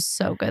steak was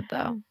so good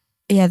though.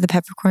 Yeah, the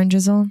peppercorn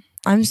drizzle.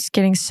 I'm just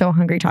getting so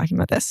hungry talking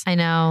about this. I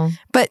know.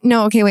 But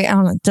no, okay, wait, I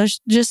don't know.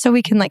 Just so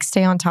we can like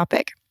stay on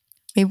topic.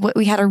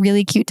 We had a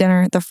really cute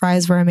dinner. The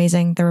fries were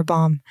amazing. They were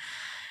bomb.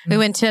 We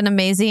went to an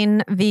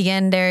amazing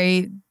vegan,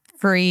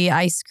 dairy-free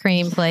ice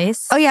cream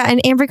place. Oh yeah,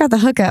 and Amber got the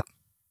hookup.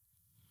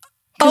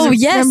 Oh,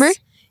 yes. Remember?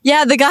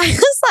 Yeah, the guy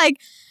was like,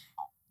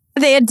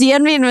 they had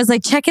DM'd me and was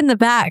like, check in the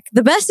back.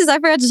 The best is I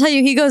forgot to tell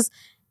you, he goes,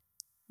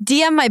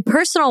 DM my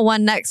personal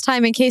one next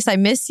time in case I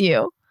miss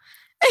you.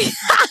 I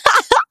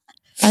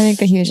think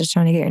that he was just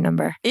trying to get your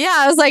number. Yeah,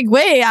 I was like,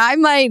 wait, I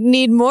might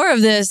need more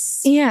of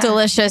this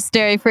delicious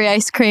dairy-free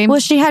ice cream. Well,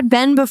 she had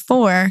been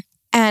before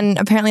and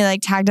apparently like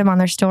tagged him on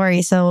their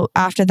story. So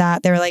after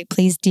that, they were like,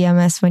 please DM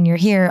us when you're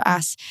here.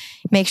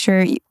 Make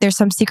sure there's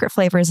some secret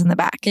flavors in the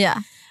back.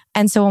 Yeah.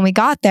 And so when we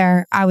got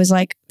there, I was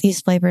like, these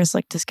flavors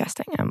look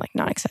disgusting. I'm like,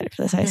 not excited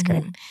for this ice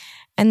cream.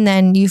 And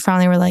then you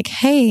finally were like,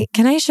 hey,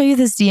 can I show you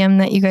this DM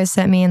that you guys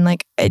sent me? And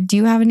like, do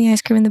you have any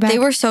ice cream in the back? They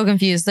were so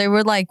confused. They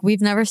were like, we've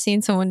never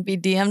seen someone be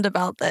DM'd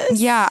about this.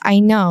 Yeah, I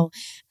know.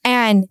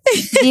 And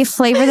the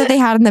flavor that they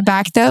had in the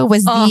back though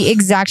was the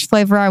exact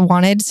flavor I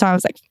wanted. So I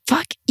was like,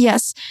 fuck,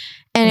 yes.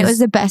 And it was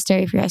the best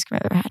dairy-free ice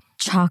cream I've ever had.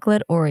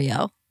 Chocolate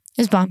Oreo.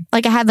 It was bomb.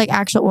 Like it had like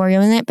actual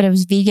Oreo in it, but it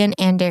was vegan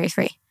and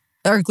dairy-free.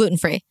 Or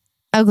gluten-free.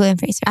 Oh,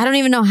 gluten-free. I don't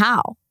even know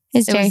how.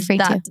 It's dairy-free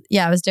too.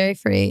 Yeah, it was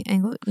dairy-free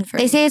and gluten-free.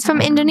 They say it's from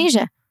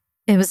Indonesia.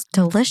 It was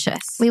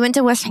delicious. We went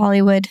to West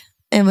Hollywood.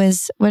 It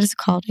was, what is it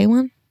called?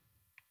 A1?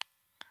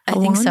 I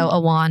think so.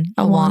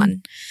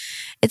 Awan.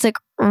 It's like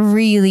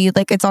really,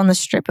 like it's on the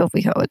strip of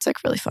WeHo. It's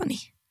like really funny.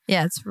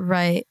 Yeah, it's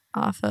right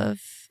off of,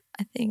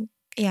 I think.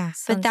 Yeah,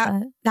 Sunset.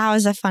 But that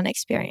was a fun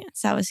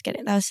experience. That was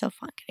so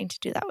fun getting to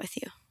do that with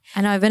you. I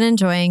know I've been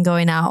enjoying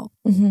going out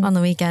on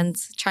the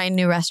weekends, trying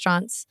new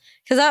restaurants.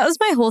 Because that was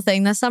my whole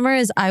thing this summer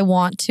is I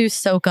want to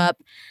soak up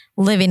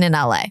living in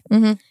LA.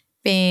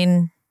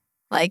 Being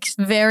like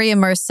very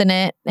immersed in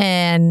it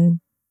and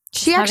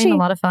having a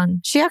lot of fun.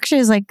 She actually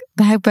is like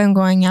have been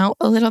going out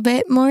a little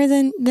bit more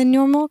than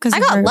normal. Because I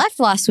got left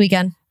last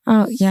weekend.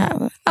 Oh,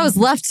 yeah. I was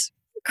left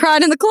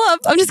crying in the club.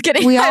 I'm just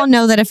kidding. We all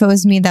know that if it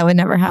was me, that would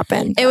never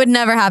happen. It would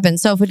never happen.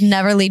 So it would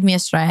never lead me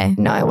astray.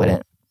 No, I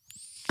wouldn't.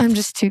 I'm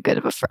just too good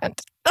of a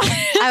friend.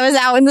 I was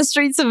out in the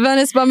streets of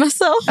Venice by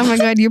myself. Oh my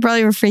God, you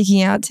probably were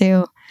freaking out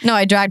too. No,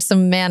 I dragged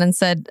some man and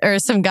said, or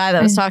some guy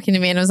that was talking to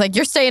me and was like,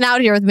 you're staying out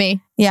here with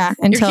me. Yeah.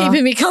 You're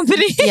keeping me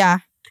company. Yeah.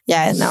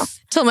 Yeah, no.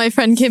 Till my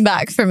friend came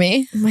back for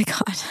me. Oh my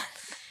God.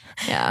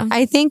 Yeah.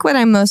 I think what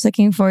I'm most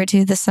looking forward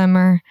to this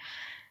summer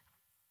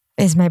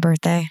is my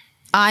birthday.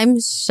 I'm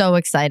so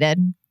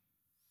excited.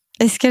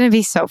 It's going to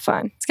be so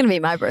fun. It's going to be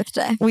my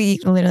birthday. We've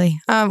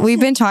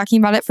been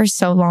talking about it for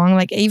so long,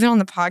 like even on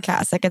the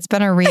podcast, like it's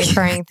been a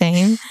reoccurring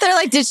thing. They're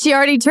like, did she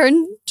already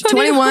turn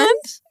 21?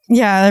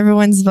 Yeah,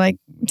 everyone's like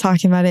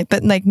talking about it.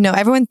 But like, no,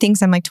 everyone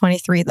thinks I'm like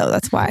 23 though.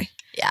 That's why.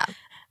 Yeah.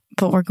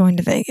 But we're going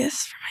to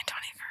Vegas for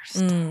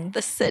my 21st.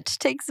 The Sitch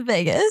takes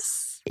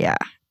Vegas. Yeah.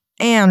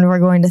 And we're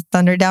going to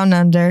Thunder Down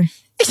Under.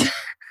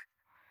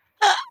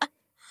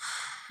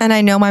 And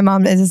I know my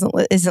mom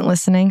isn't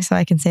listening, so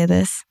I can say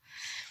this.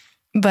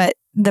 But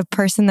the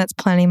person that's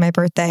planning my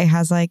birthday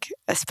has like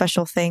a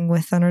special thing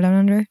with Thunder Down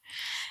Under.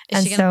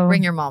 Is she going to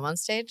bring your mom on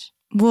stage?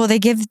 Well, they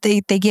give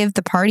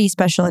the party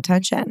special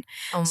attention.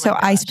 Oh so gosh.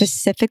 I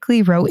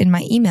specifically wrote in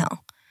my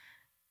email.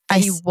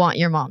 You want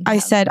your mom to I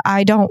said,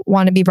 I don't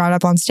want to be brought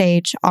up on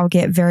stage. I'll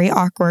get very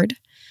awkward.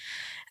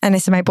 And I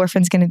said, my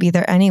boyfriend's going to be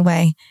there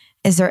anyway.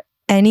 Is there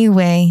any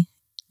way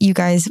you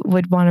guys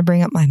would want to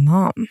bring up my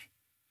mom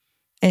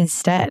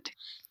instead?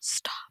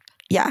 Stop.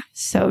 Yeah.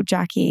 So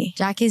Jackie's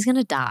going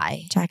to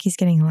die. Jackie's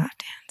getting a lap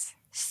dance.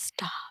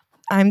 Stop.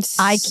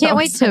 I can't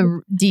wait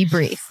to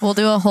debrief. We'll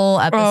do a whole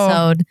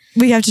episode.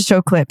 We have to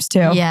show clips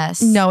too.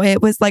 Yes. No,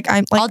 it was like,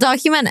 I'll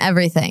document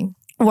everything.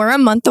 We're a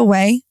month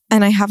away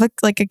and I have a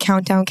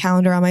countdown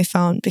calendar on my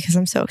phone because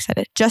I'm so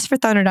excited. Just for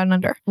Thunder Down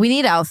Under. We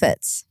need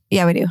outfits.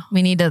 Yeah, we do.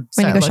 We need to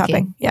go looking.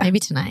 shopping. Yeah. Maybe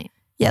tonight.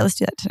 Yeah, let's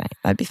do that tonight.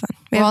 That'd be fun.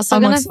 We're also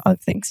amongst other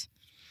things.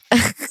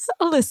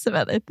 A list of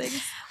other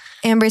things.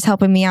 Amber's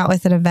helping me out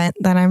with an event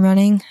that I'm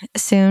running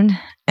soon.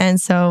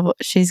 And so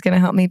she's going to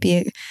help me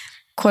be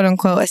quote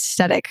unquote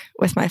aesthetic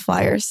with my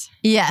flyers.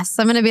 Yes,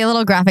 I'm going to be a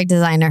little graphic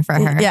designer for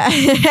her. Yeah.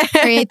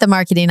 Create the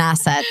marketing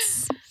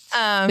assets.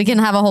 We can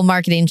have a whole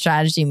marketing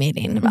strategy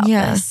meeting about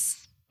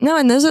this. No,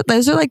 and those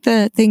are like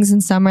the things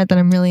in summer that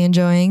I'm really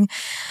enjoying.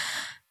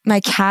 My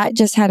cat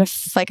just had a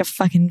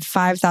fucking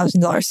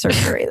 $5,000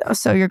 surgery though.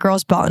 So your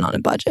girl's balling on a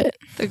budget.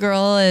 The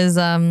girl is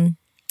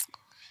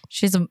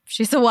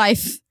She's a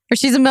wife. Or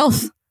she's a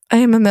MILF. I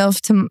am a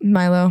MILF to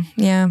Milo.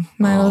 Yeah.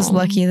 Milo's Oh.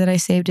 lucky that I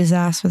saved his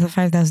ass with a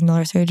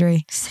 $5,000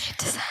 surgery.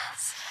 Saved his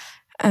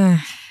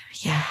ass.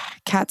 Yeah.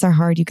 Cats are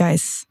hard, you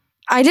guys.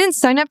 I didn't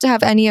sign up to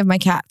have any of my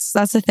cats.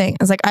 That's the thing.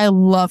 I was like, I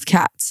love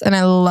cats and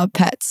I love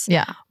pets.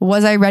 Yeah.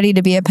 Was I ready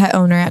to be a pet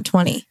owner at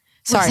 20?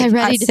 Sorry. Was I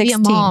ready at to be a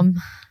 16. mom?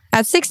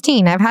 At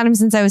 16. I've had him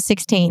since I was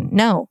 16.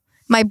 No.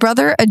 My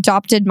brother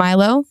adopted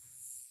Milo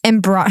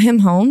and brought him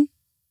home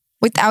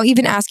without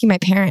even asking my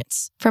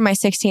parents for my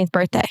 16th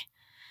birthday.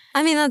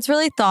 I mean, that's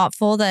really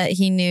thoughtful that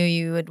he knew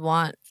you would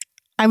want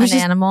I was an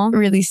just animal.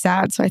 really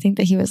sad. So I think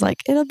that he was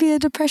like, it'll be a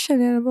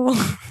depression animal.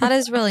 That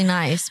is really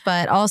nice.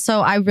 But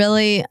also, I'm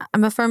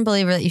a firm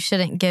believer that you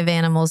shouldn't give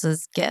animals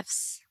as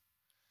gifts.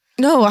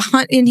 No,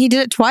 and he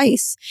did it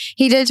twice.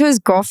 He did it to his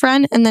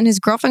girlfriend, and then his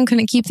girlfriend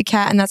couldn't keep the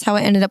cat, and that's how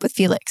it ended up with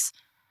Felix.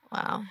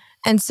 Wow.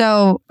 And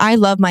so I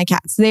love my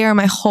cats. They are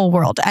my whole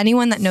world.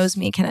 Anyone that knows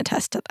me can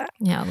attest to that.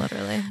 Yeah,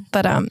 literally.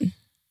 But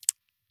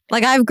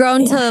like I've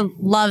grown to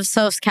love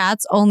Soph's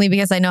cats only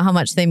because I know how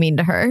much they mean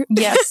to her.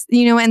 yes,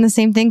 and the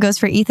same thing goes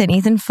for Ethan.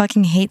 Ethan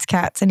fucking hates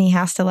cats, and he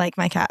has to like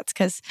my cats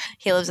because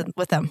he lives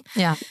with them.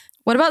 Yeah.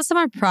 What about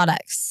summer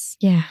products?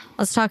 Yeah.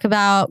 Let's talk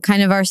about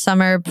kind of our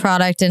summer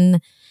product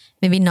and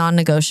maybe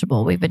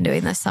non-negotiable we've been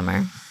doing this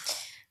summer.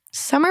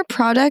 Summer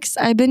products.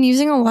 I've been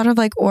using a lot of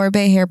like Orbe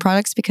hair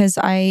products because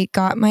I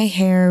got my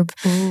hair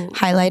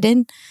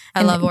highlighted.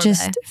 I love Orbe. It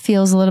just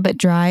feels a little bit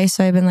dry.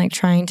 So I've been like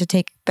trying to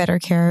take better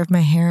care of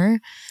my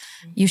hair.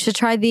 You should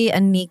try the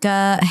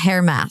Anika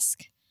hair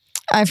mask.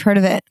 I've heard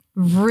of it.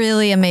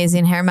 Really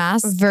amazing hair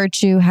mask.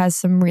 Virtue has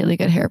some really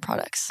good hair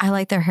products. I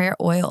like their hair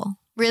oil.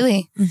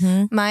 Really?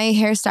 Mm-hmm. My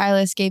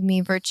hairstylist gave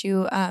me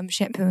Virtue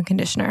shampoo and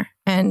conditioner,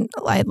 and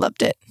I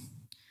loved it.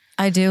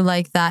 I do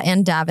like that.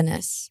 And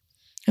Davines.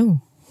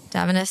 Oh.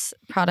 Davines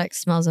product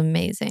smells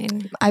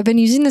amazing. I've been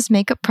using this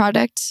makeup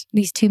product,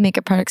 these two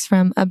makeup products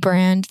from a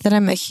brand that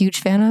I'm a huge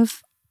fan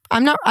of. I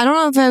don't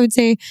know if I would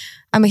say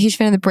I'm a huge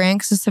fan of the brand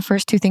because it's the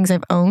first two things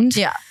I've owned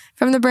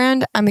from the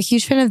brand. I'm a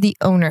huge fan of the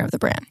owner of the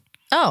brand.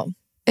 Oh.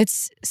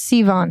 It's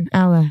Sivan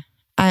Alla.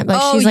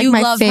 She's you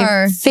my love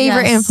her.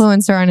 favorite Yes.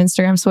 influencer on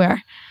Instagram,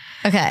 swear.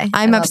 Okay.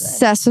 I'm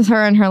obsessed with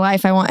her and her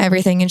life. I want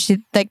everything.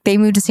 And they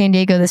moved to San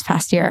Diego this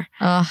past year.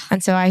 Oh.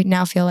 And so I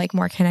now feel like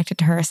more connected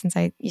to her since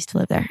I used to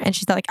live there. And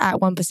she's like at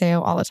One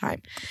Paseo all the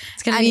time.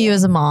 It's going to be you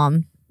as a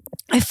mom.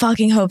 I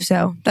fucking hope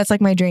so. That's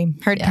like my dream.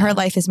 Her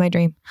life is my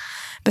dream.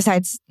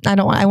 Besides, I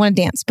want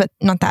to dance, but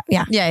not that.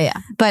 Yeah. Yeah.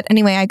 But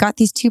anyway, I got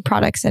these two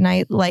products and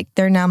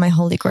they're now my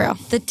holy grail.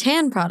 The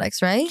tan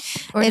products, right?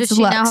 Or It's does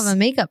she now Luxe. have a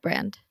makeup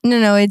brand?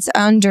 No, it's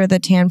under the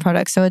tan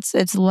product. So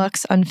it's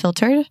Luxe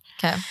Unfiltered.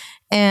 Okay.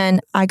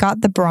 And I got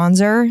the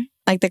bronzer,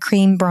 like the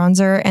cream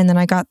bronzer, and then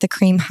I got the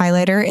cream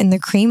highlighter. And the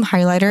cream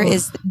highlighter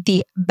is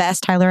the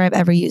best highlighter I've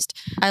ever used.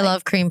 I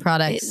love cream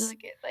products.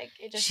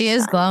 She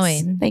is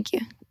glowing. Thank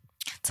you.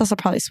 It's also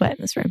probably sweat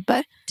in this room,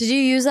 but Did you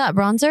use that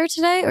bronzer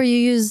today or you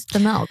used the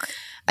milk?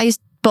 I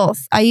used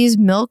both. I used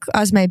milk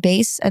as my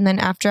base, and then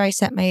after I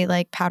set my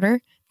like powder,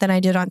 then I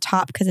did on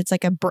top because it's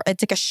like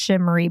a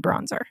shimmery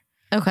bronzer.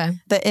 Okay.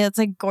 But it's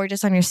like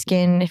gorgeous on your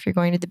skin if you're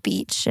going to the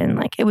beach, and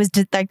like it was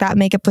like that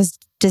makeup was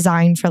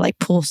designed for like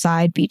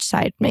poolside,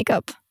 beachside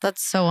makeup.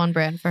 That's so on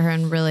brand for her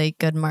and really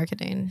good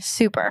marketing.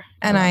 Super,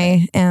 and love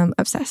I am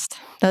obsessed.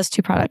 Those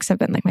two products have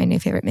been like my new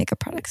favorite makeup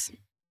products.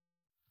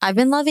 I've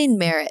been loving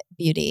Merit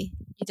Beauty.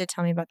 You did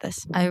tell me about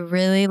this. I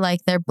really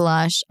like their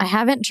blush. I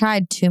haven't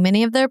tried too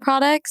many of their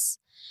products,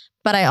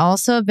 but I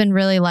also have been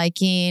really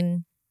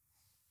liking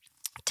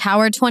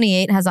Tower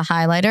 28 has a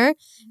highlighter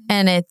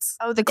and it's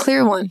the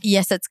clear one.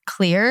 Yes, it's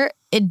clear.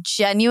 It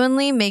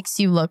genuinely makes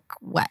you look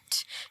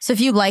wet. So if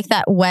you like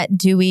that wet,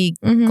 dewy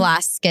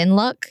glass skin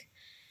look,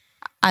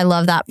 I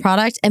love that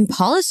product. And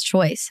Paula's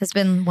Choice has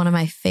been one of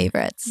my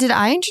favorites. Did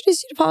I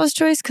introduce you to Paula's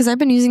Choice? Because I've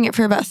been using it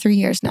for about 3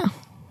 years now.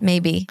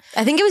 Maybe.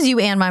 I think it was you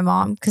and my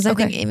mom because I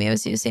think Amy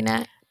was using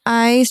it.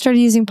 I started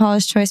using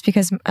Paula's Choice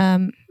because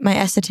my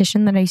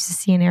esthetician that I used to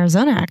see in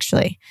Arizona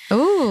actually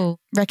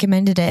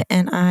recommended it.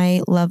 And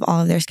I love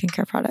all of their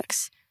skincare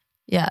products.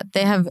 Yeah,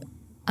 they have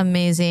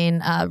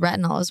amazing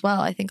retinol as well.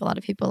 I think a lot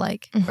of people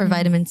like, or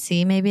vitamin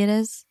C maybe it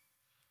is.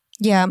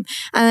 Yeah. And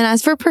then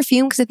as for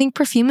perfume, because I think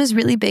perfume is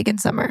really big in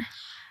summer.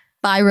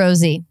 By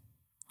Rosie.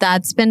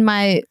 That's been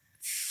my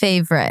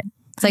favorite.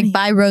 It's like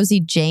by Rosie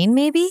Jane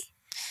maybe.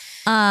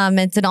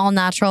 It's an all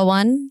natural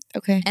one.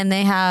 Okay. And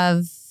they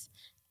have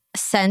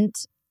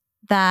scent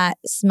that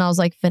smells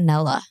like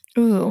vanilla.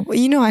 Ooh.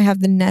 Well, I have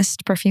the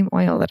Nest perfume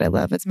oil that I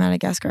love. It's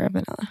Madagascar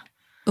vanilla.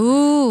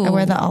 Ooh. I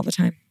wear that all the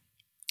time.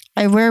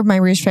 I wear my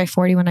Rouge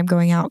 540 when I'm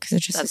going out because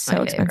it just is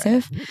so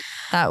expensive.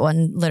 That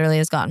one literally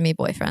has gotten me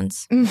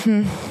boyfriends.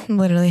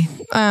 Literally.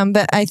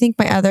 But I think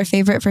my other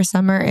favorite for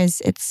summer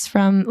it's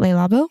from Le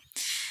Labo.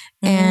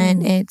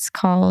 And it's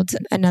called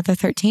Another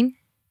 13.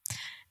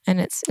 And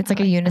it's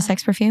like a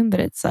unisex perfume, but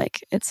it's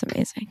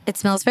amazing. It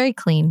smells very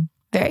clean.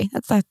 Very.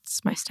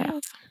 That's my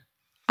style.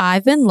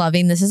 I've been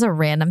loving, this is a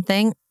random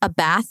thing, a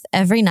bath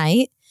every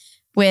night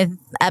with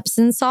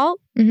Epsom salt.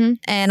 Mm-hmm.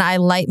 And I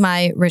light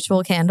my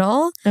ritual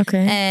candle.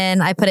 Okay.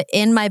 And I put it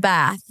in my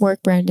bath.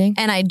 Work branding.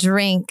 And I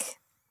drink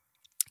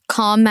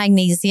calm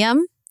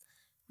magnesium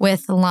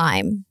with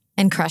lime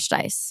and crushed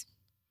ice.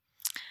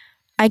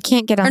 I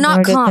can't get on or not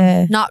board calm,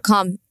 with not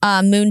calm.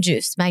 Moon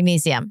juice,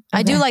 magnesium.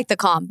 I do Okay. like the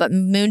calm, but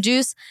moon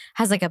juice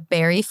has like a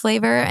berry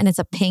flavor and it's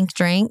a pink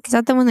drink. Is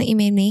that the one that you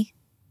made me?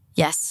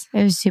 Yes.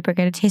 It was super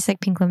good. It tastes like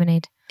pink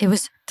lemonade. It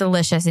was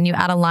delicious. And you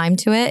add a lime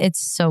to it. It's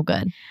so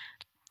good.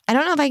 I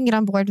don't know if I can get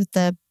on board with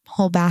the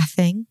whole bath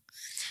thing.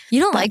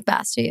 You don't like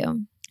baths, do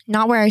you?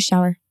 Not where I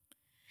shower.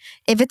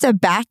 If it's a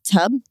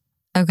bathtub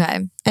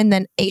Okay. and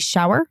then a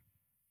shower,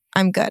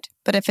 I'm good.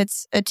 But if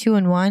it's a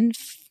 2-in-1,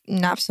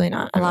 absolutely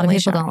not. A lot of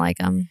people don't like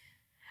them.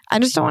 I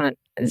just don't want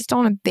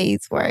to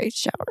bathe where I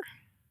shower.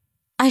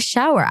 I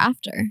shower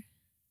after.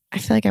 I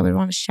feel like I would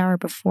want to shower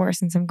before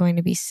since I'm going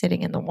to be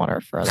sitting in the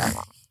water for that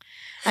long.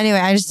 Anyway,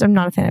 I'm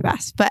not a fan of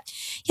baths. But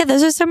yeah,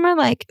 those are some of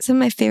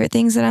my favorite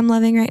things that I'm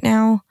loving right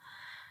now.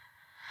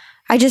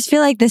 I just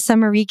feel like this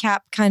summer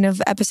recap kind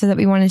of episode that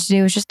we wanted to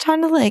do was just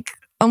kind of like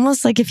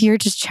almost like if you were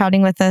just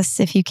chatting with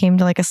us, if you came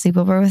to like a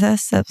sleepover with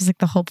us. That was like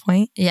the whole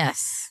point.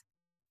 Yes.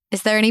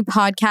 Is there any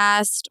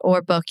podcast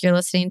or book you're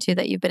listening to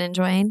that you've been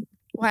enjoying?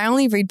 Well, I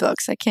only read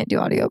books. I can't do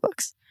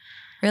audiobooks.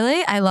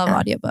 Really? I love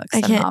audiobooks.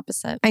 I'm the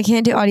opposite. I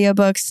can't do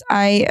audiobooks.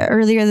 I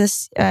earlier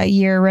this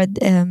year read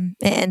It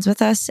Ends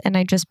With Us, and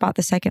I just bought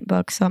the second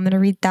book. So I'm going to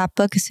read that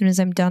book as soon as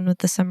I'm done with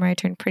the Summer I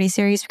Turned Pretty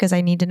series because I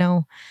need to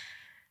know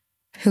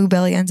who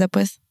Billy ends up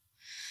with.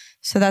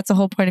 So that's the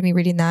whole point of me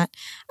reading that.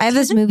 I have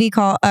this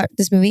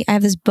I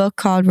have this book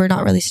called We're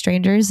Not Really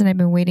Strangers, and I've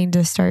been waiting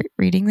to start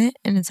reading it.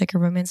 And it's like a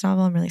romance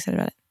novel. I'm really excited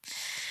about it.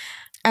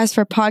 As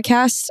for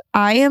podcasts,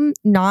 I am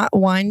not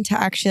one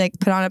to actually like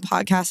put on a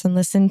podcast and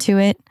listen to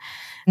it.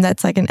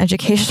 That's like an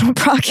educational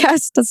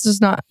podcast. That's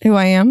just not who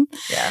I am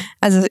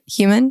as a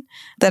human.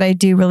 That I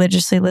do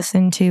religiously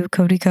listen to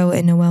Cody Co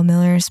and Noelle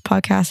Miller's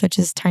podcast, which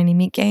is Tiny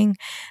Meat Gang.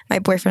 My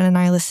boyfriend and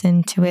I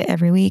listen to it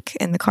every week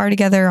in the car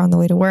together on the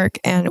way to work,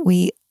 and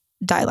we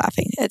die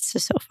laughing. It's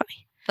just so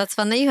funny. That's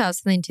fun that you have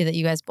something too that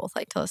you guys both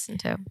like to listen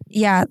to.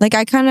 Yeah, like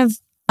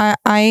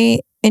I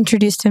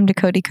introduced him to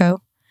Cody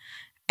Co.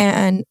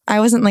 And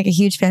I wasn't like a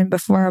huge fan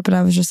before, but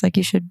I was just like,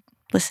 you should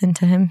listen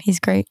to him. He's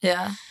great.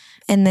 Yeah.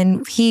 And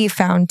then he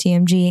found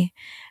TMG,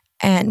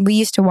 and we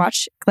used to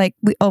watch like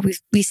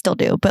we still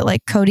do, but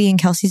like Cody and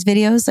Kelsey's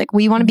videos. Like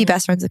we want to be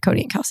best friends with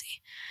Cody and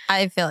Kelsey.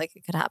 I feel like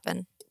it could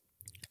happen.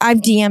 I've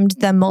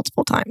DM'd them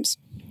multiple times.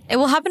 It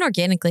will happen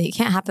organically. It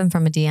can't happen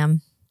from a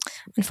DM.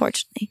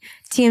 Unfortunately,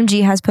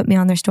 TMG has put me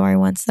on their story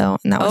once though,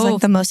 and that was like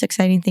the most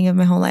exciting thing of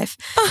my whole life.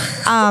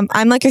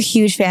 I'm like a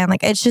huge fan.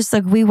 Like it's just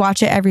like we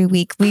watch it every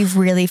week. We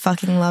really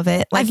fucking love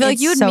it. Like, I feel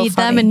like you would meet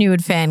them and you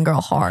would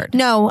fangirl hard.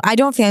 No, I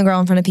don't fangirl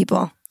in front of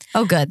people.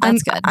 Oh, good.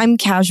 That's good. I'm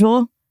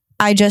casual.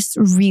 I just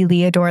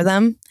really adore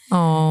them.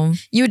 Oh,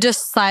 you would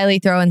just slyly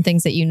throw in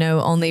things that you know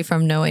only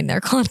from knowing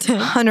their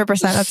content.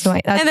 100%. That's the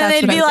way. And then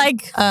they'd be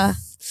like,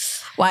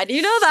 "Why do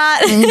you know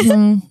that?"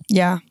 Mm-hmm.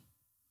 Yeah.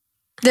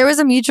 There was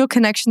a mutual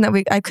connection that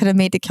I could have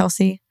made to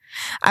Kelsey.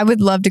 I would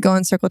love to go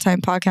on Circle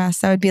Time podcast.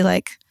 That would be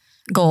like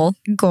goal.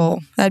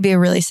 That'd be a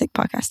really sick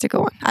podcast to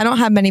go on. I don't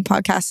have many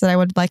podcasts that I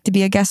would like to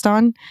be a guest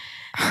on.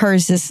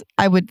 Hers is,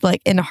 I would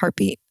like in a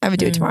heartbeat. I would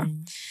do it tomorrow.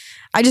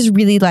 I just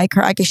really like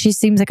her. She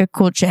seems like a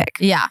cool chick.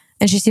 Yeah.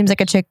 And she seems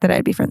like a chick that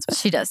I'd be friends with.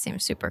 She does seem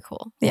super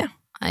cool. Yeah.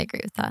 I agree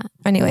with that.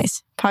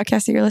 Anyways,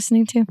 podcast that you're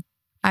listening to?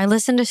 I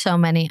listen to so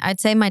many. I'd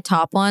say my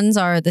top ones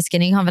are The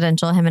Skinny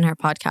Confidential, him and her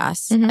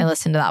podcast. I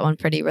listen to that one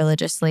pretty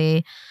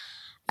religiously.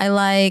 I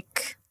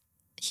like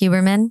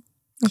Huberman.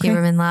 Okay.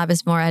 Huberman Lab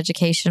is more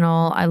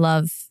educational. I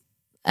love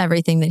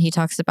everything that he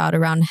talks about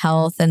around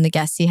health, and the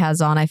guests he has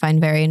on I find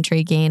very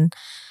intriguing.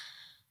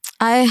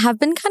 I have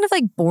been kind of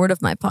like bored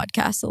of my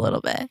podcast a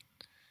little bit.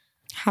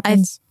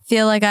 Happens. I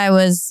feel like I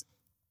was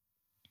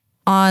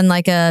on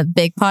like a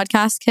big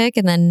podcast kick,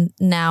 and then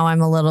now I'm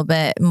a little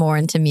bit more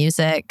into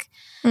music.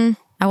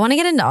 I want to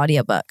get into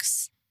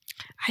audiobooks.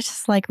 I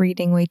just like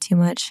reading way too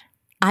much.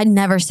 I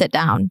never sit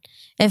down.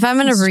 If I'm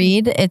going to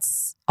read,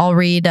 I'll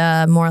read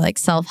more like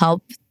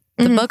self-help.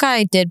 The book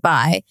I did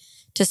buy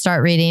to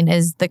start reading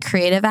is The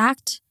Creative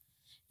Act.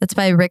 That's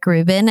by Rick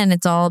Rubin, and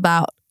it's all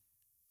about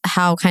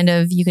how kind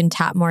of you can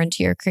tap more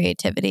into your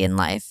creativity in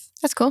life.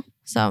 That's cool.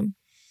 So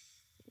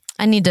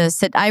I need to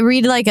sit. I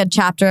read like a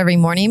chapter every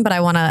morning, but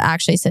I want to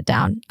actually sit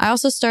down. I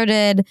also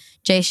started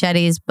Jay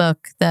Shetty's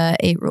book, The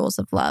 8 Rules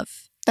of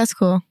Love. That's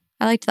cool.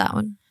 I liked that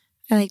one.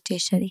 I like Jay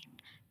Shetty.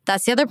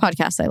 That's the other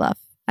podcast I love.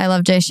 I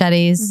love Jay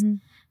Shetty's.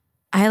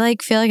 I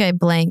feel like I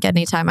blank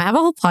anytime. I have a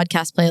whole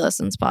podcast playlist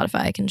on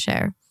Spotify I can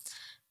share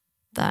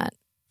that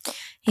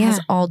has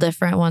all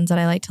different ones that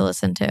I like to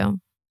listen to.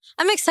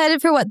 I'm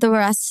excited for what the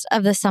rest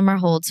of the summer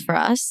holds for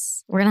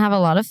us. We're going to have a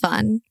lot of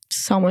fun.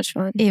 So much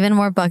fun. Even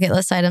more bucket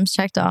list items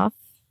checked off.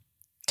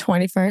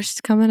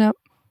 21st coming up.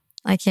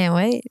 I can't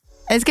wait.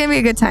 It's going to be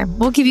a good time.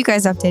 We'll keep you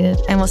guys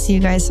updated, and we'll see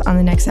you guys on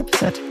the next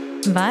episode.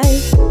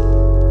 Bye.